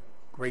accompanied by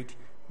great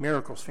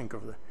miracles. Think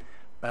of the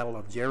Battle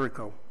of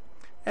Jericho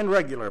and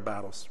regular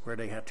battles where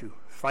they had to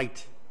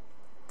fight.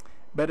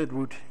 But it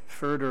would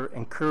further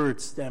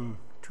encourage them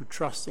to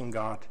trust in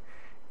God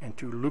and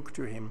to look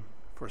to him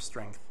for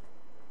strength.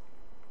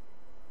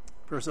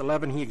 Verse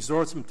 11, he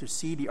exhorts them to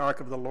see the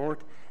ark of the Lord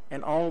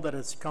and all that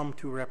it's come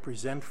to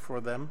represent for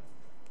them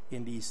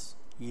in these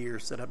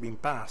years that have been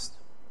passed.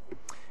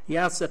 He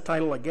adds that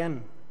title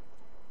again,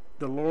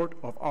 the Lord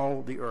of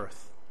all the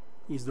earth.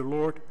 He's the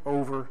Lord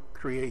over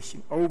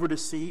creation, over the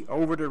sea,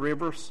 over the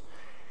rivers,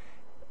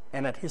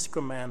 and at his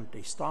command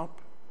they stop,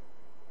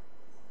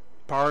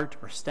 part,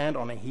 or stand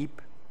on a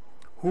heap.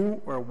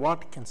 Who or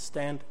what can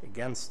stand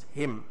against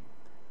him?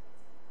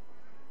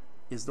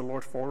 Is the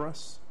Lord for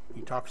us?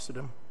 He talks to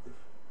them.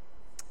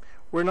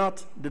 Were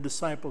not the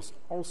disciples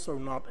also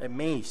not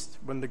amazed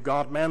when the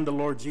God-man, the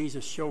Lord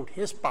Jesus, showed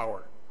his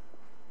power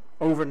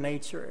over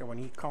nature and when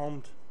he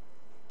calmed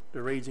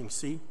the raging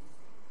sea?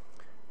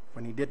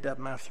 When he did that,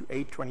 Matthew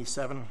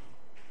 8:27.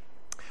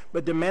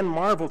 But the men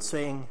marveled,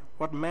 saying,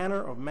 what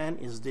manner of man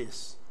is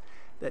this,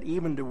 that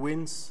even the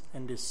winds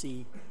and the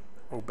sea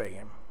obey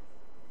him?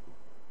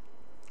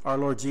 Our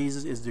Lord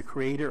Jesus is the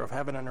creator of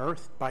heaven and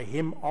earth. By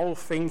him all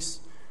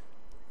things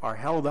are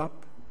held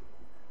up,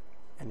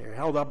 and they're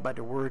held up by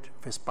the word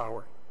of his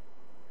power.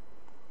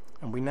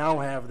 And we now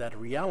have that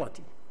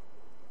reality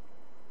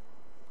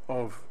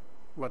of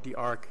what the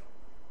ark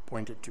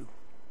pointed to.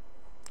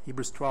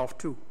 Hebrews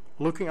 12:2.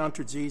 Looking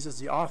unto Jesus,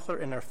 the author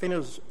and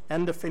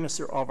the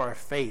finisher of our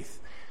faith,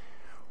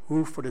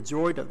 who for the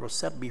joy that was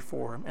set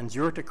before him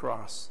endured the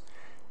cross,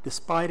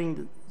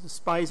 despising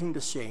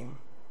the shame,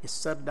 is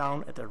set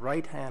down at the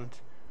right hand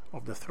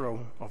of the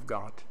throne of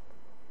God.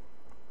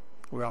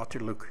 We ought to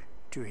look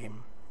to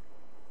him.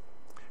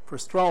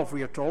 Verse 12,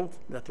 we are told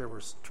that there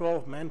were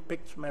 12 men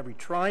picked from every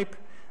tribe.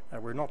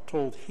 We're not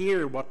told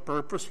here what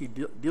purpose. He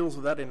deals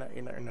with that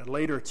in a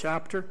later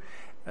chapter.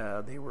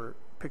 They were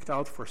picked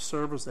out for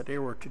service that they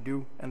were to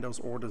do, and those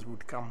orders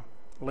would come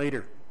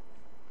later.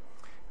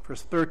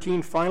 Verse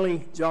 13,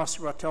 finally,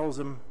 Joshua tells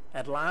them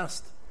at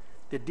last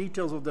the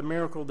details of the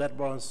miracle that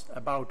was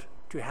about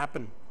to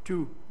happen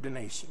to the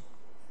nation,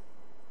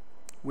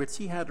 which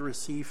he had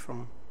received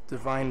from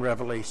divine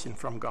revelation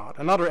from God.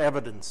 Another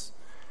evidence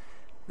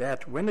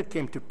that when it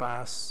came to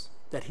pass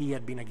that he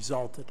had been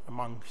exalted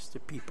amongst the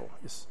people.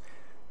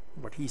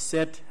 What he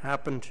said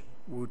happened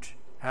would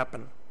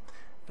happen,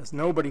 as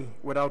nobody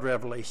without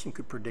revelation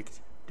could predict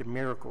the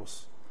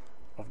miracles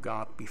of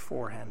God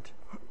beforehand.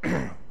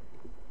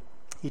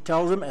 He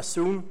tells them as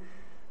soon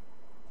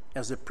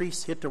as the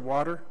priests hit the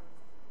water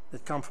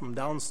that come from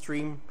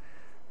downstream,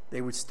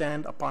 they would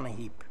stand upon a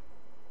heap,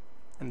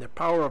 and the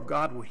power of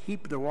God would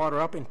heap the water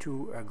up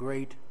into a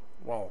great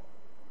wall.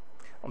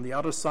 On the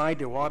other side,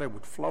 the water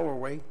would flow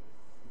away.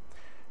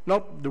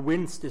 Not the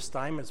winds this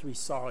time, as we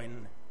saw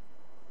in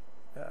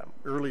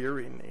earlier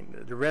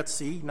in the Red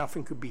Sea.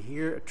 Nothing could be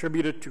here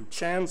attributed to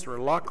chance or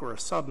luck or a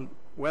sudden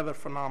weather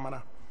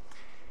phenomena.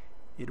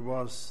 It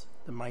was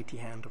the mighty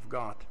hand of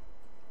God.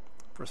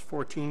 Verse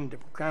 14, the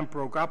camp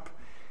broke up,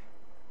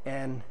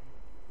 and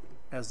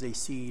as they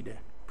see the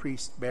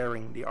priest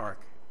bearing the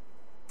ark.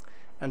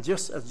 And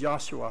just as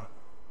Joshua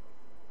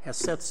has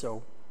said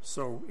so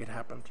it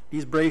happened.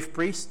 These brave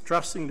priests,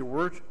 trusting the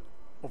word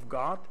of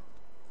God,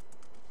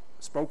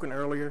 spoken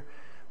earlier,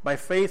 by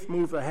faith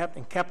moved ahead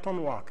and kept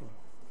on walking.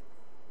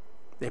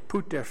 They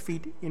put their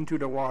feet into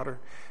the water.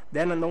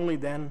 Then and only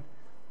then,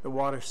 the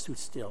water stood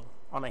still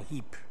on a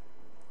heap,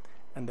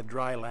 and the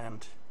dry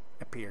land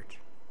appeared.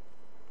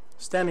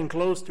 Standing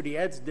close to the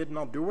edge did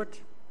not do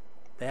it.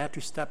 They had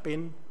to step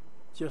in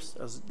just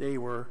as they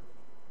were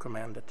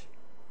commanded.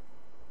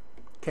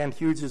 Kent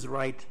Hughes is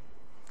right.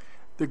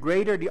 The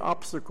greater the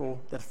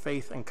obstacle that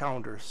faith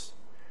encounters,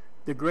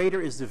 the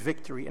greater is the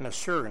victory and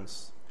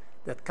assurance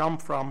that come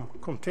from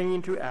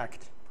continuing to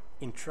act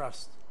in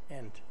trust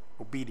and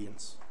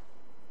obedience.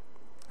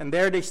 And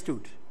there they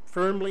stood,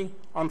 firmly,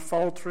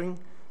 unfaltering,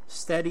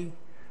 steady,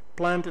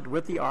 planted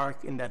with the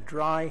ark in that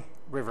dry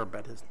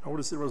riverbed.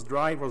 Notice it was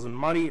dry, it wasn't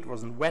muddy, it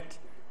wasn't wet,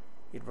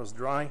 it was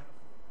dry,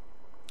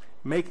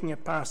 making a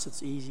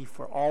passage easy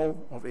for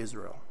all of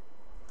Israel.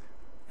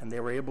 And they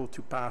were able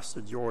to pass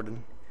the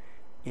Jordan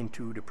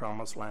into the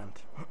promised land.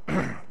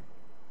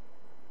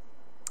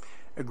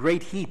 A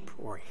great heap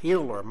or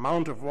hill or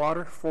mount of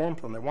water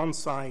formed on the one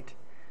side,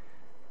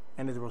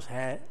 and it was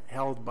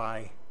held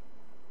by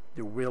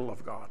the will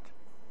of God.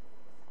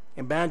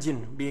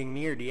 Imagine being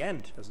near the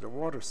end as the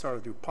water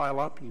started to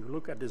pile up. You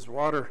look at this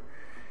water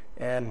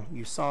and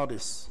you saw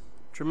this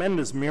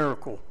tremendous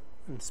miracle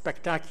and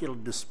spectacular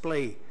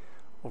display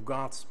of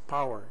God's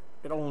power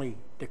that only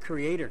the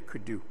Creator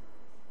could do,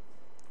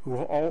 who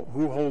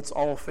holds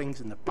all things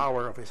in the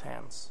power of his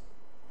hands.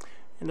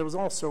 And there was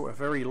also a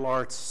very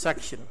large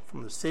section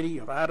from the city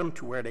of Adam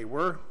to where they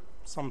were.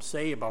 Some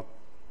say about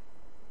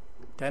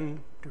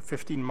 10 to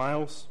 15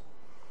 miles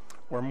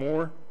or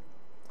more.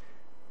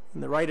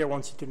 And the writer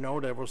wants you to know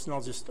that it was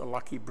not just a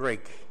lucky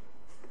break,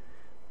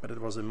 but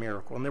it was a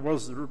miracle. And there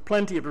was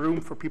plenty of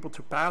room for people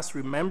to pass.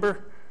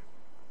 Remember,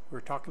 we're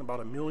talking about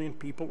 1 million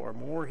people or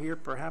more here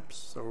perhaps,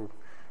 so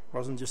it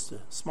wasn't just a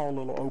small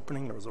little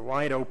opening. There was a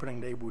wide opening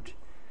they would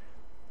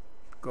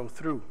go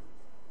through.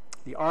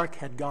 The ark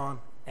had gone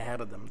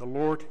ahead of them. The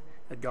Lord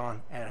had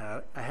gone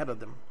ahead of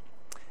them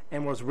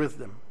and was with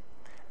them.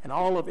 And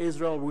all of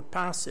Israel would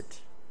pass it.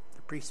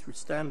 The priest would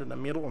stand in the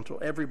middle until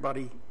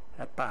everybody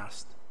had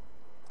passed.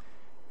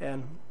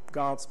 And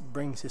God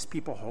brings his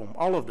people home,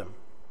 all of them.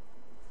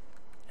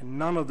 And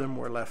none of them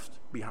were left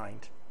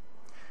behind.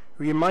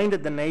 He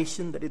reminded the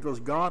nation that it was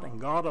God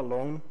and God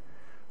alone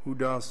who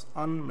does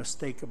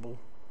unmistakable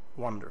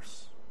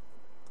wonders.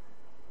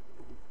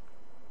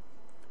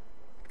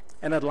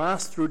 And at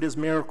last, through this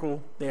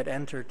miracle, they had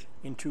entered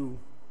into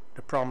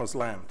the promised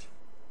land.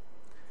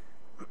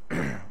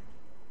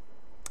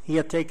 He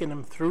had taken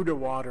them through the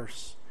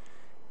waters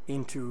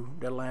into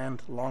the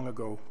land long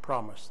ago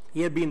promised.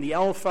 He had been the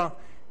Alpha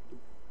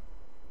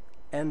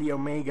and the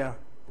Omega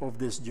of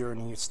this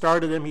journey. He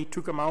started them, he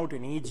took them out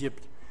in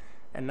Egypt,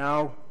 and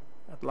now,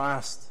 at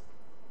last,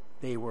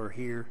 they were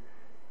here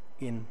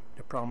in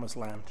the promised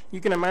land. You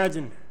can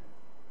imagine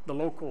the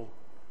local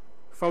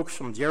folks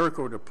from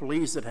Jericho, the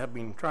police that have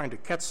been trying to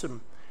catch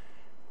them,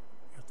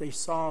 if they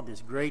saw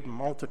this great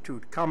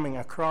multitude coming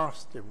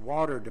across the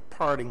water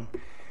departing,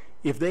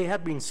 if they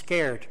had been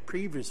scared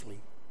previously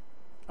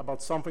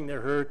about something they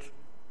heard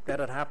that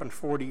had happened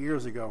 40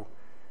 years ago,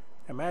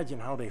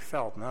 imagine how they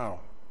felt now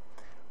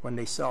when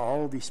they saw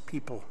all these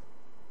people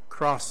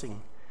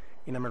crossing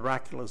in a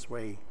miraculous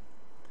way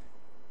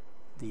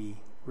the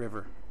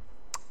river.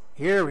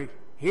 Here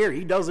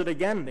he does it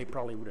again, they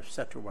probably would have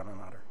said to one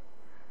another.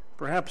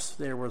 Perhaps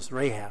there was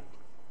Rahab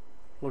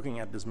looking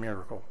at this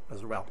miracle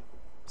as well.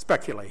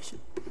 Speculation.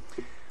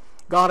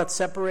 God had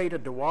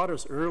separated the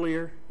waters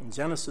earlier in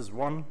Genesis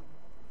 1.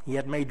 He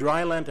had made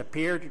dry land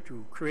appear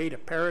to create a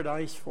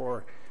paradise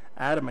for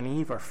Adam and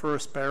Eve, our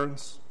first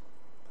parents.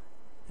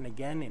 And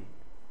again in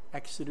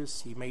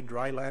Exodus, he made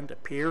dry land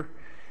appear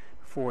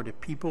for the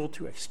people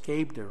to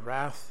escape the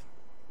wrath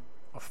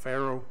of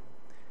Pharaoh.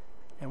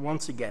 And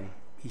once again,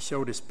 he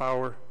showed his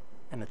power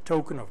and a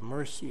token of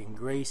mercy and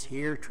grace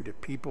here to the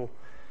people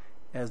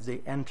as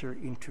they enter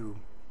into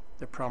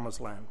the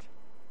promised land.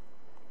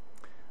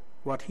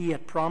 What he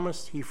had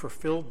promised, he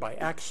fulfilled by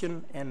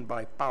action and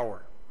by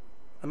power.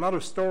 Another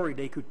story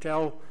they could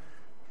tell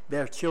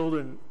their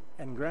children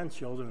and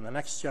grandchildren. The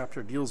next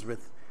chapter deals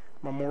with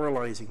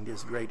memorializing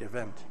this great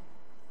event.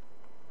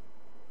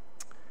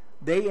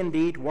 They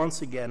indeed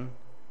once again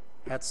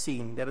had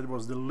seen that it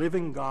was the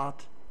living God,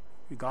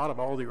 the God of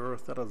all the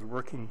earth, that is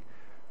working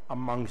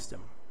amongst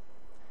them.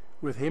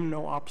 With him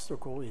no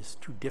obstacle is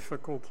too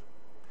difficult,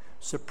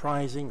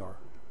 surprising, or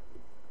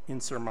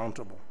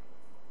insurmountable.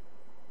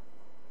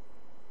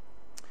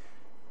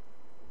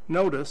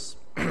 Notice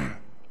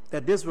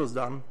that this was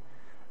done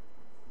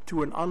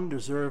to an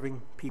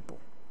undeserving people.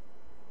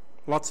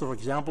 Lots of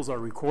examples are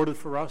recorded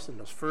for us in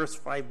those first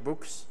 5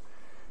 books,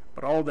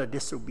 but all their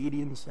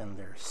disobedience and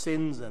their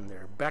sins and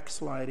their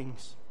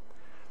backslidings,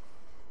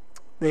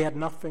 they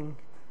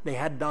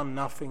had done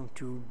nothing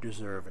to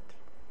deserve it.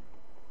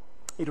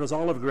 It was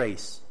all of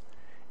grace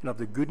and of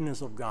the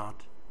goodness of God,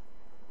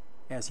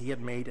 as he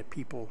had made a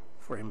people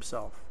for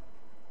himself.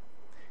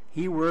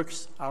 He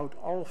works out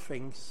all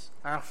things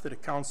after the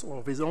counsel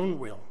of his own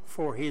will,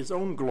 for his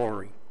own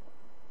glory,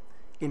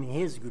 in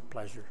his good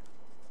pleasure,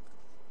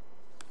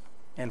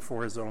 and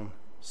for his own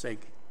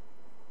sake.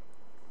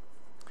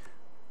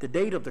 The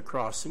date of the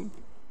crossing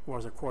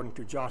was, according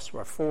to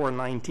Joshua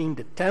 4:19,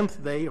 the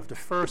 10th day of the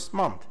first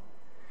month.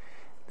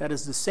 That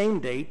is the same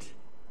date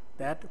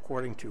that,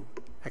 according to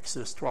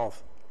Exodus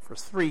 12,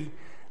 verse 3,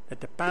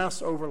 that the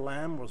Passover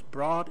lamb was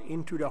brought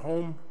into the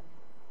home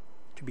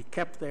to be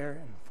kept there,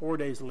 and 4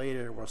 days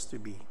later was to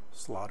be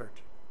slaughtered.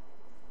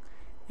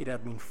 It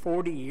had been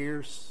 40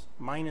 years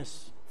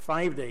minus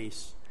 5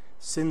 days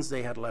since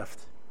they had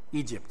left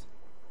Egypt,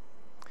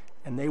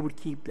 and they would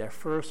keep their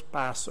first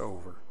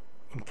Passover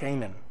in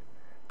Canaan,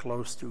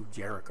 close to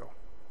Jericho.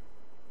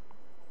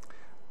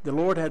 The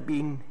Lord had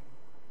been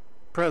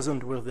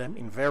present with them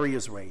in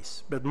various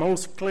ways, but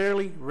most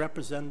clearly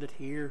represented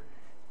here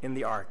in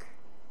the ark,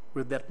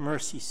 with that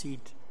mercy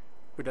seat,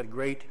 with that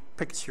great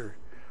picture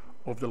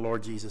of the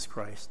Lord Jesus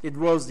Christ. It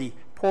was the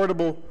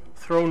portable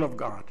throne of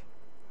God.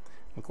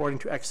 According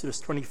to Exodus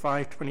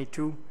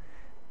 25:22,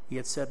 he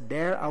had said,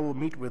 "There I will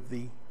meet with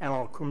thee, and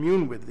I'll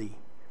commune with thee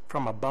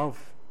from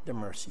above the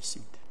mercy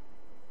seat."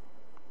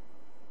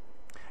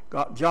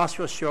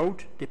 Joshua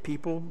showed the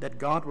people that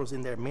God was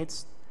in their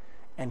midst,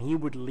 and he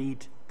would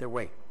lead the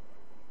way.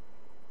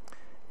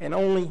 And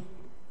only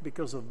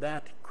because of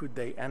that could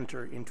they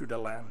enter into the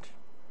land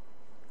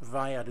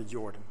via the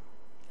Jordan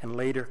and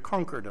later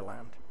conquer the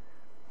land.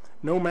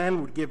 No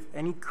man would give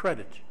any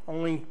credit,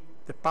 only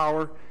the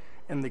power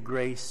and the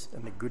grace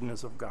and the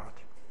goodness of God.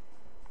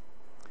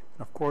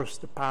 And of course,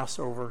 the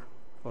Passover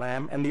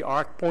lamb and the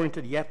ark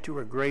pointed yet to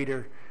a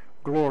greater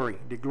glory,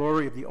 the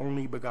glory of the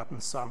only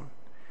begotten Son,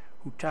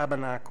 who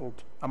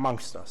tabernacled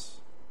amongst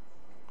us.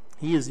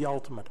 He is the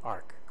ultimate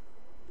ark.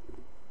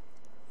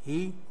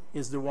 He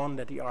is the one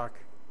that the ark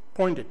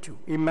pointed to,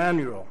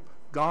 Emmanuel,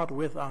 God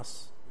with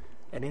us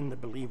and in the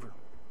believer.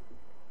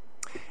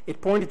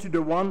 It pointed to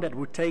the one that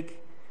would take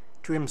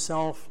to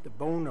himself the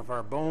bone of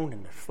our bone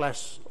and the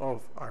flesh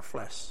of our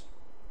flesh.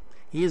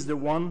 He is the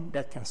one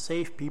that can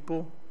save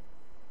people.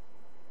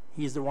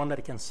 He is the one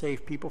that can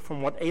save people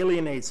from what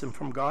alienates them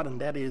from God, and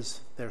that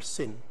is their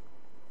sin.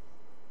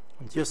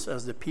 And just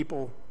as the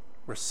people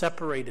were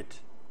separated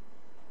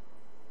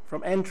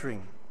from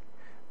entering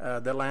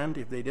the land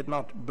if they did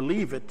not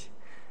believe it,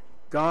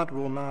 God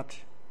will not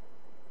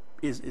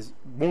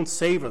won't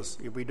save us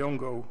if we don't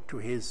go to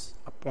his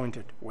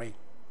appointed way.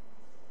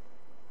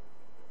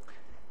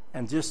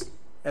 And just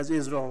as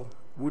Israel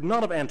would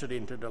not have entered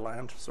into the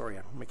land, sorry,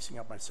 I'm mixing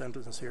up my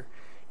sentences here,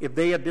 if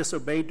they had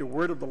disobeyed the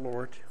word of the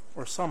Lord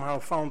or somehow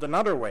found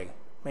another way,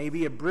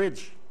 maybe a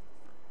bridge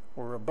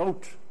or a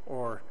boat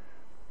or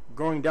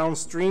going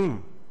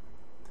downstream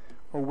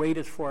or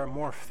waited for a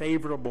more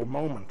favorable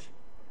moment,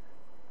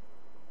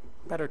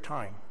 better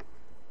time,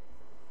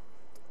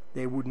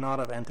 they would not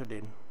have entered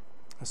in.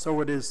 And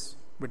so it is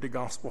with the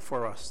gospel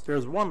for us.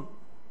 There's one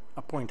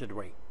appointed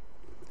way.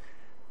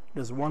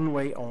 There's one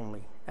way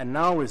only. And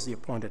now is the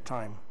appointed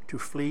time to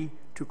flee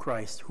to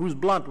Christ, whose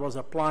blood was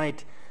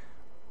applied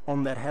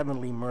on that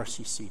heavenly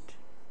mercy seat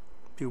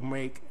to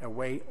make a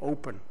way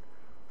open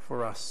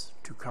for us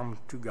to come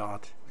to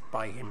God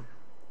by him.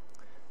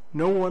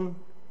 No one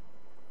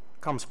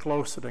comes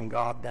closer than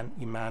God than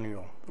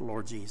Emmanuel, the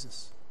Lord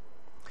Jesus.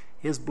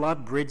 His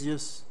blood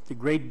bridges the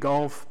great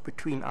gulf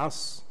between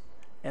us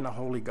and a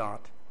holy God.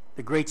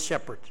 The great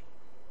shepherd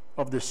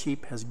of the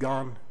sheep has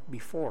gone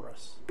before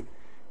us.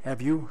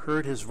 Have you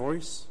heard his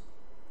voice?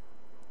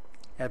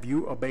 Have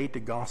you obeyed the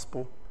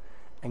gospel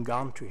and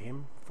gone to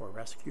him for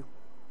rescue?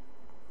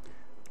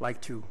 I'd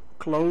like to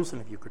close,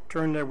 and if you could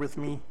turn there with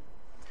me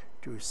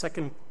to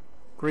 2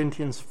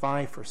 Corinthians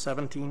 5 for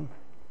 17.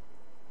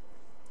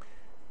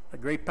 A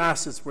great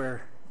passage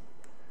where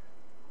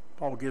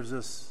Paul gives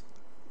us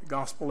the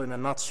gospel in a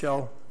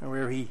nutshell, and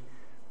where he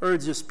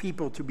urges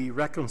people to be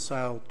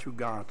reconciled to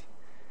God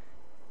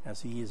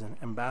as he is an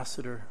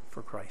ambassador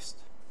for Christ.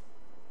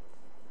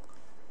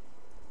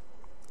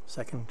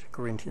 2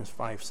 Corinthians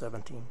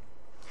 5:17.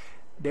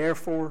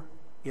 Therefore,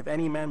 if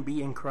any man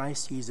be in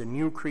Christ, he is a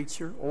new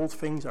creature. Old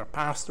things are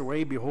passed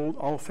away. Behold,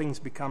 all things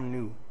become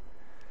new.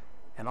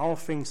 And all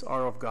things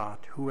are of God,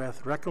 who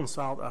hath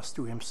reconciled us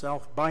to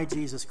himself by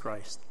Jesus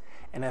Christ,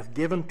 and hath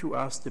given to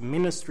us the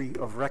ministry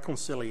of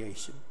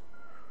reconciliation,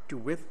 to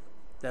wit,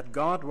 that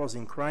God was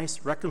in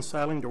Christ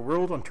reconciling the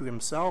world unto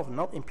himself,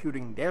 not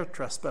imputing their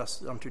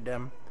trespasses unto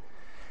them,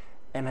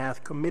 and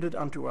hath committed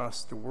unto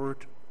us the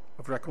word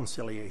of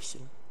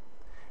reconciliation.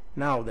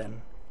 Now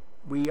then,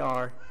 we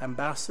are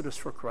ambassadors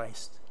for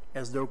Christ,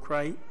 as though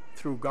Christ,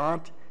 through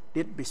God,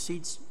 did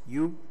beseech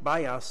you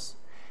by us.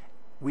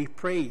 We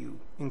pray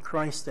you in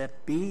Christ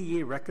that be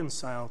ye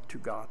reconciled to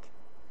God,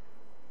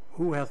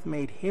 who hath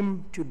made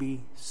him to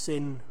be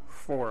sin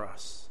for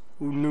us,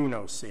 who knew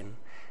no sin,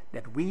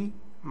 that we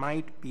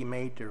might be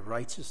made the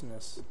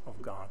righteousness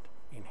of God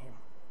in him.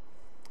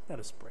 Let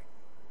us pray.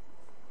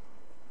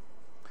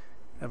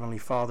 Heavenly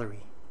Father,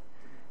 we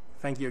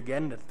thank you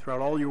again that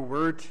throughout all your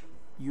word,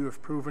 you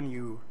have proven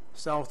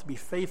yourself to be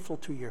faithful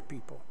to your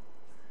people,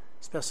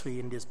 especially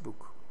in this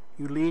book.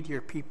 You lead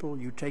your people,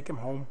 you take them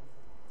home.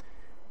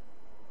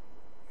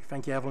 We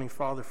thank you, Heavenly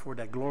Father, for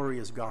that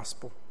glorious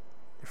gospel,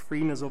 the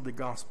freeness of the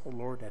gospel,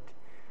 Lord, that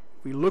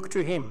if we look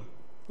to him,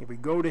 if we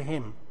go to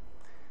him,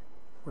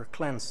 we're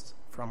cleansed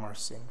from our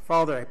sin.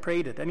 Father, I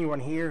pray that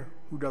anyone here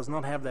who does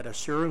not have that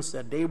assurance,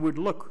 that they would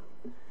look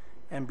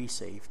and be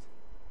saved.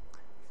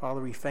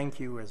 Father, we thank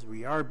you as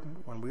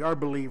when we are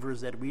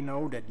believers, that we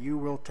know that you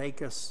will take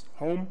us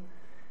home,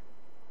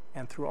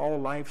 and through all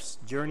life's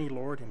journey,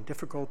 Lord, and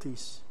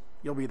difficulties,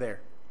 you'll be there.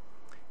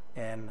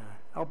 And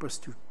help us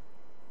to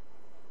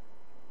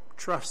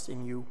trust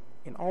in you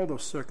in all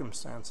those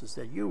circumstances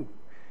that you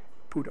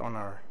put on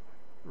our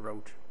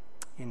road.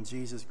 In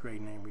Jesus'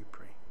 great name we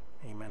pray.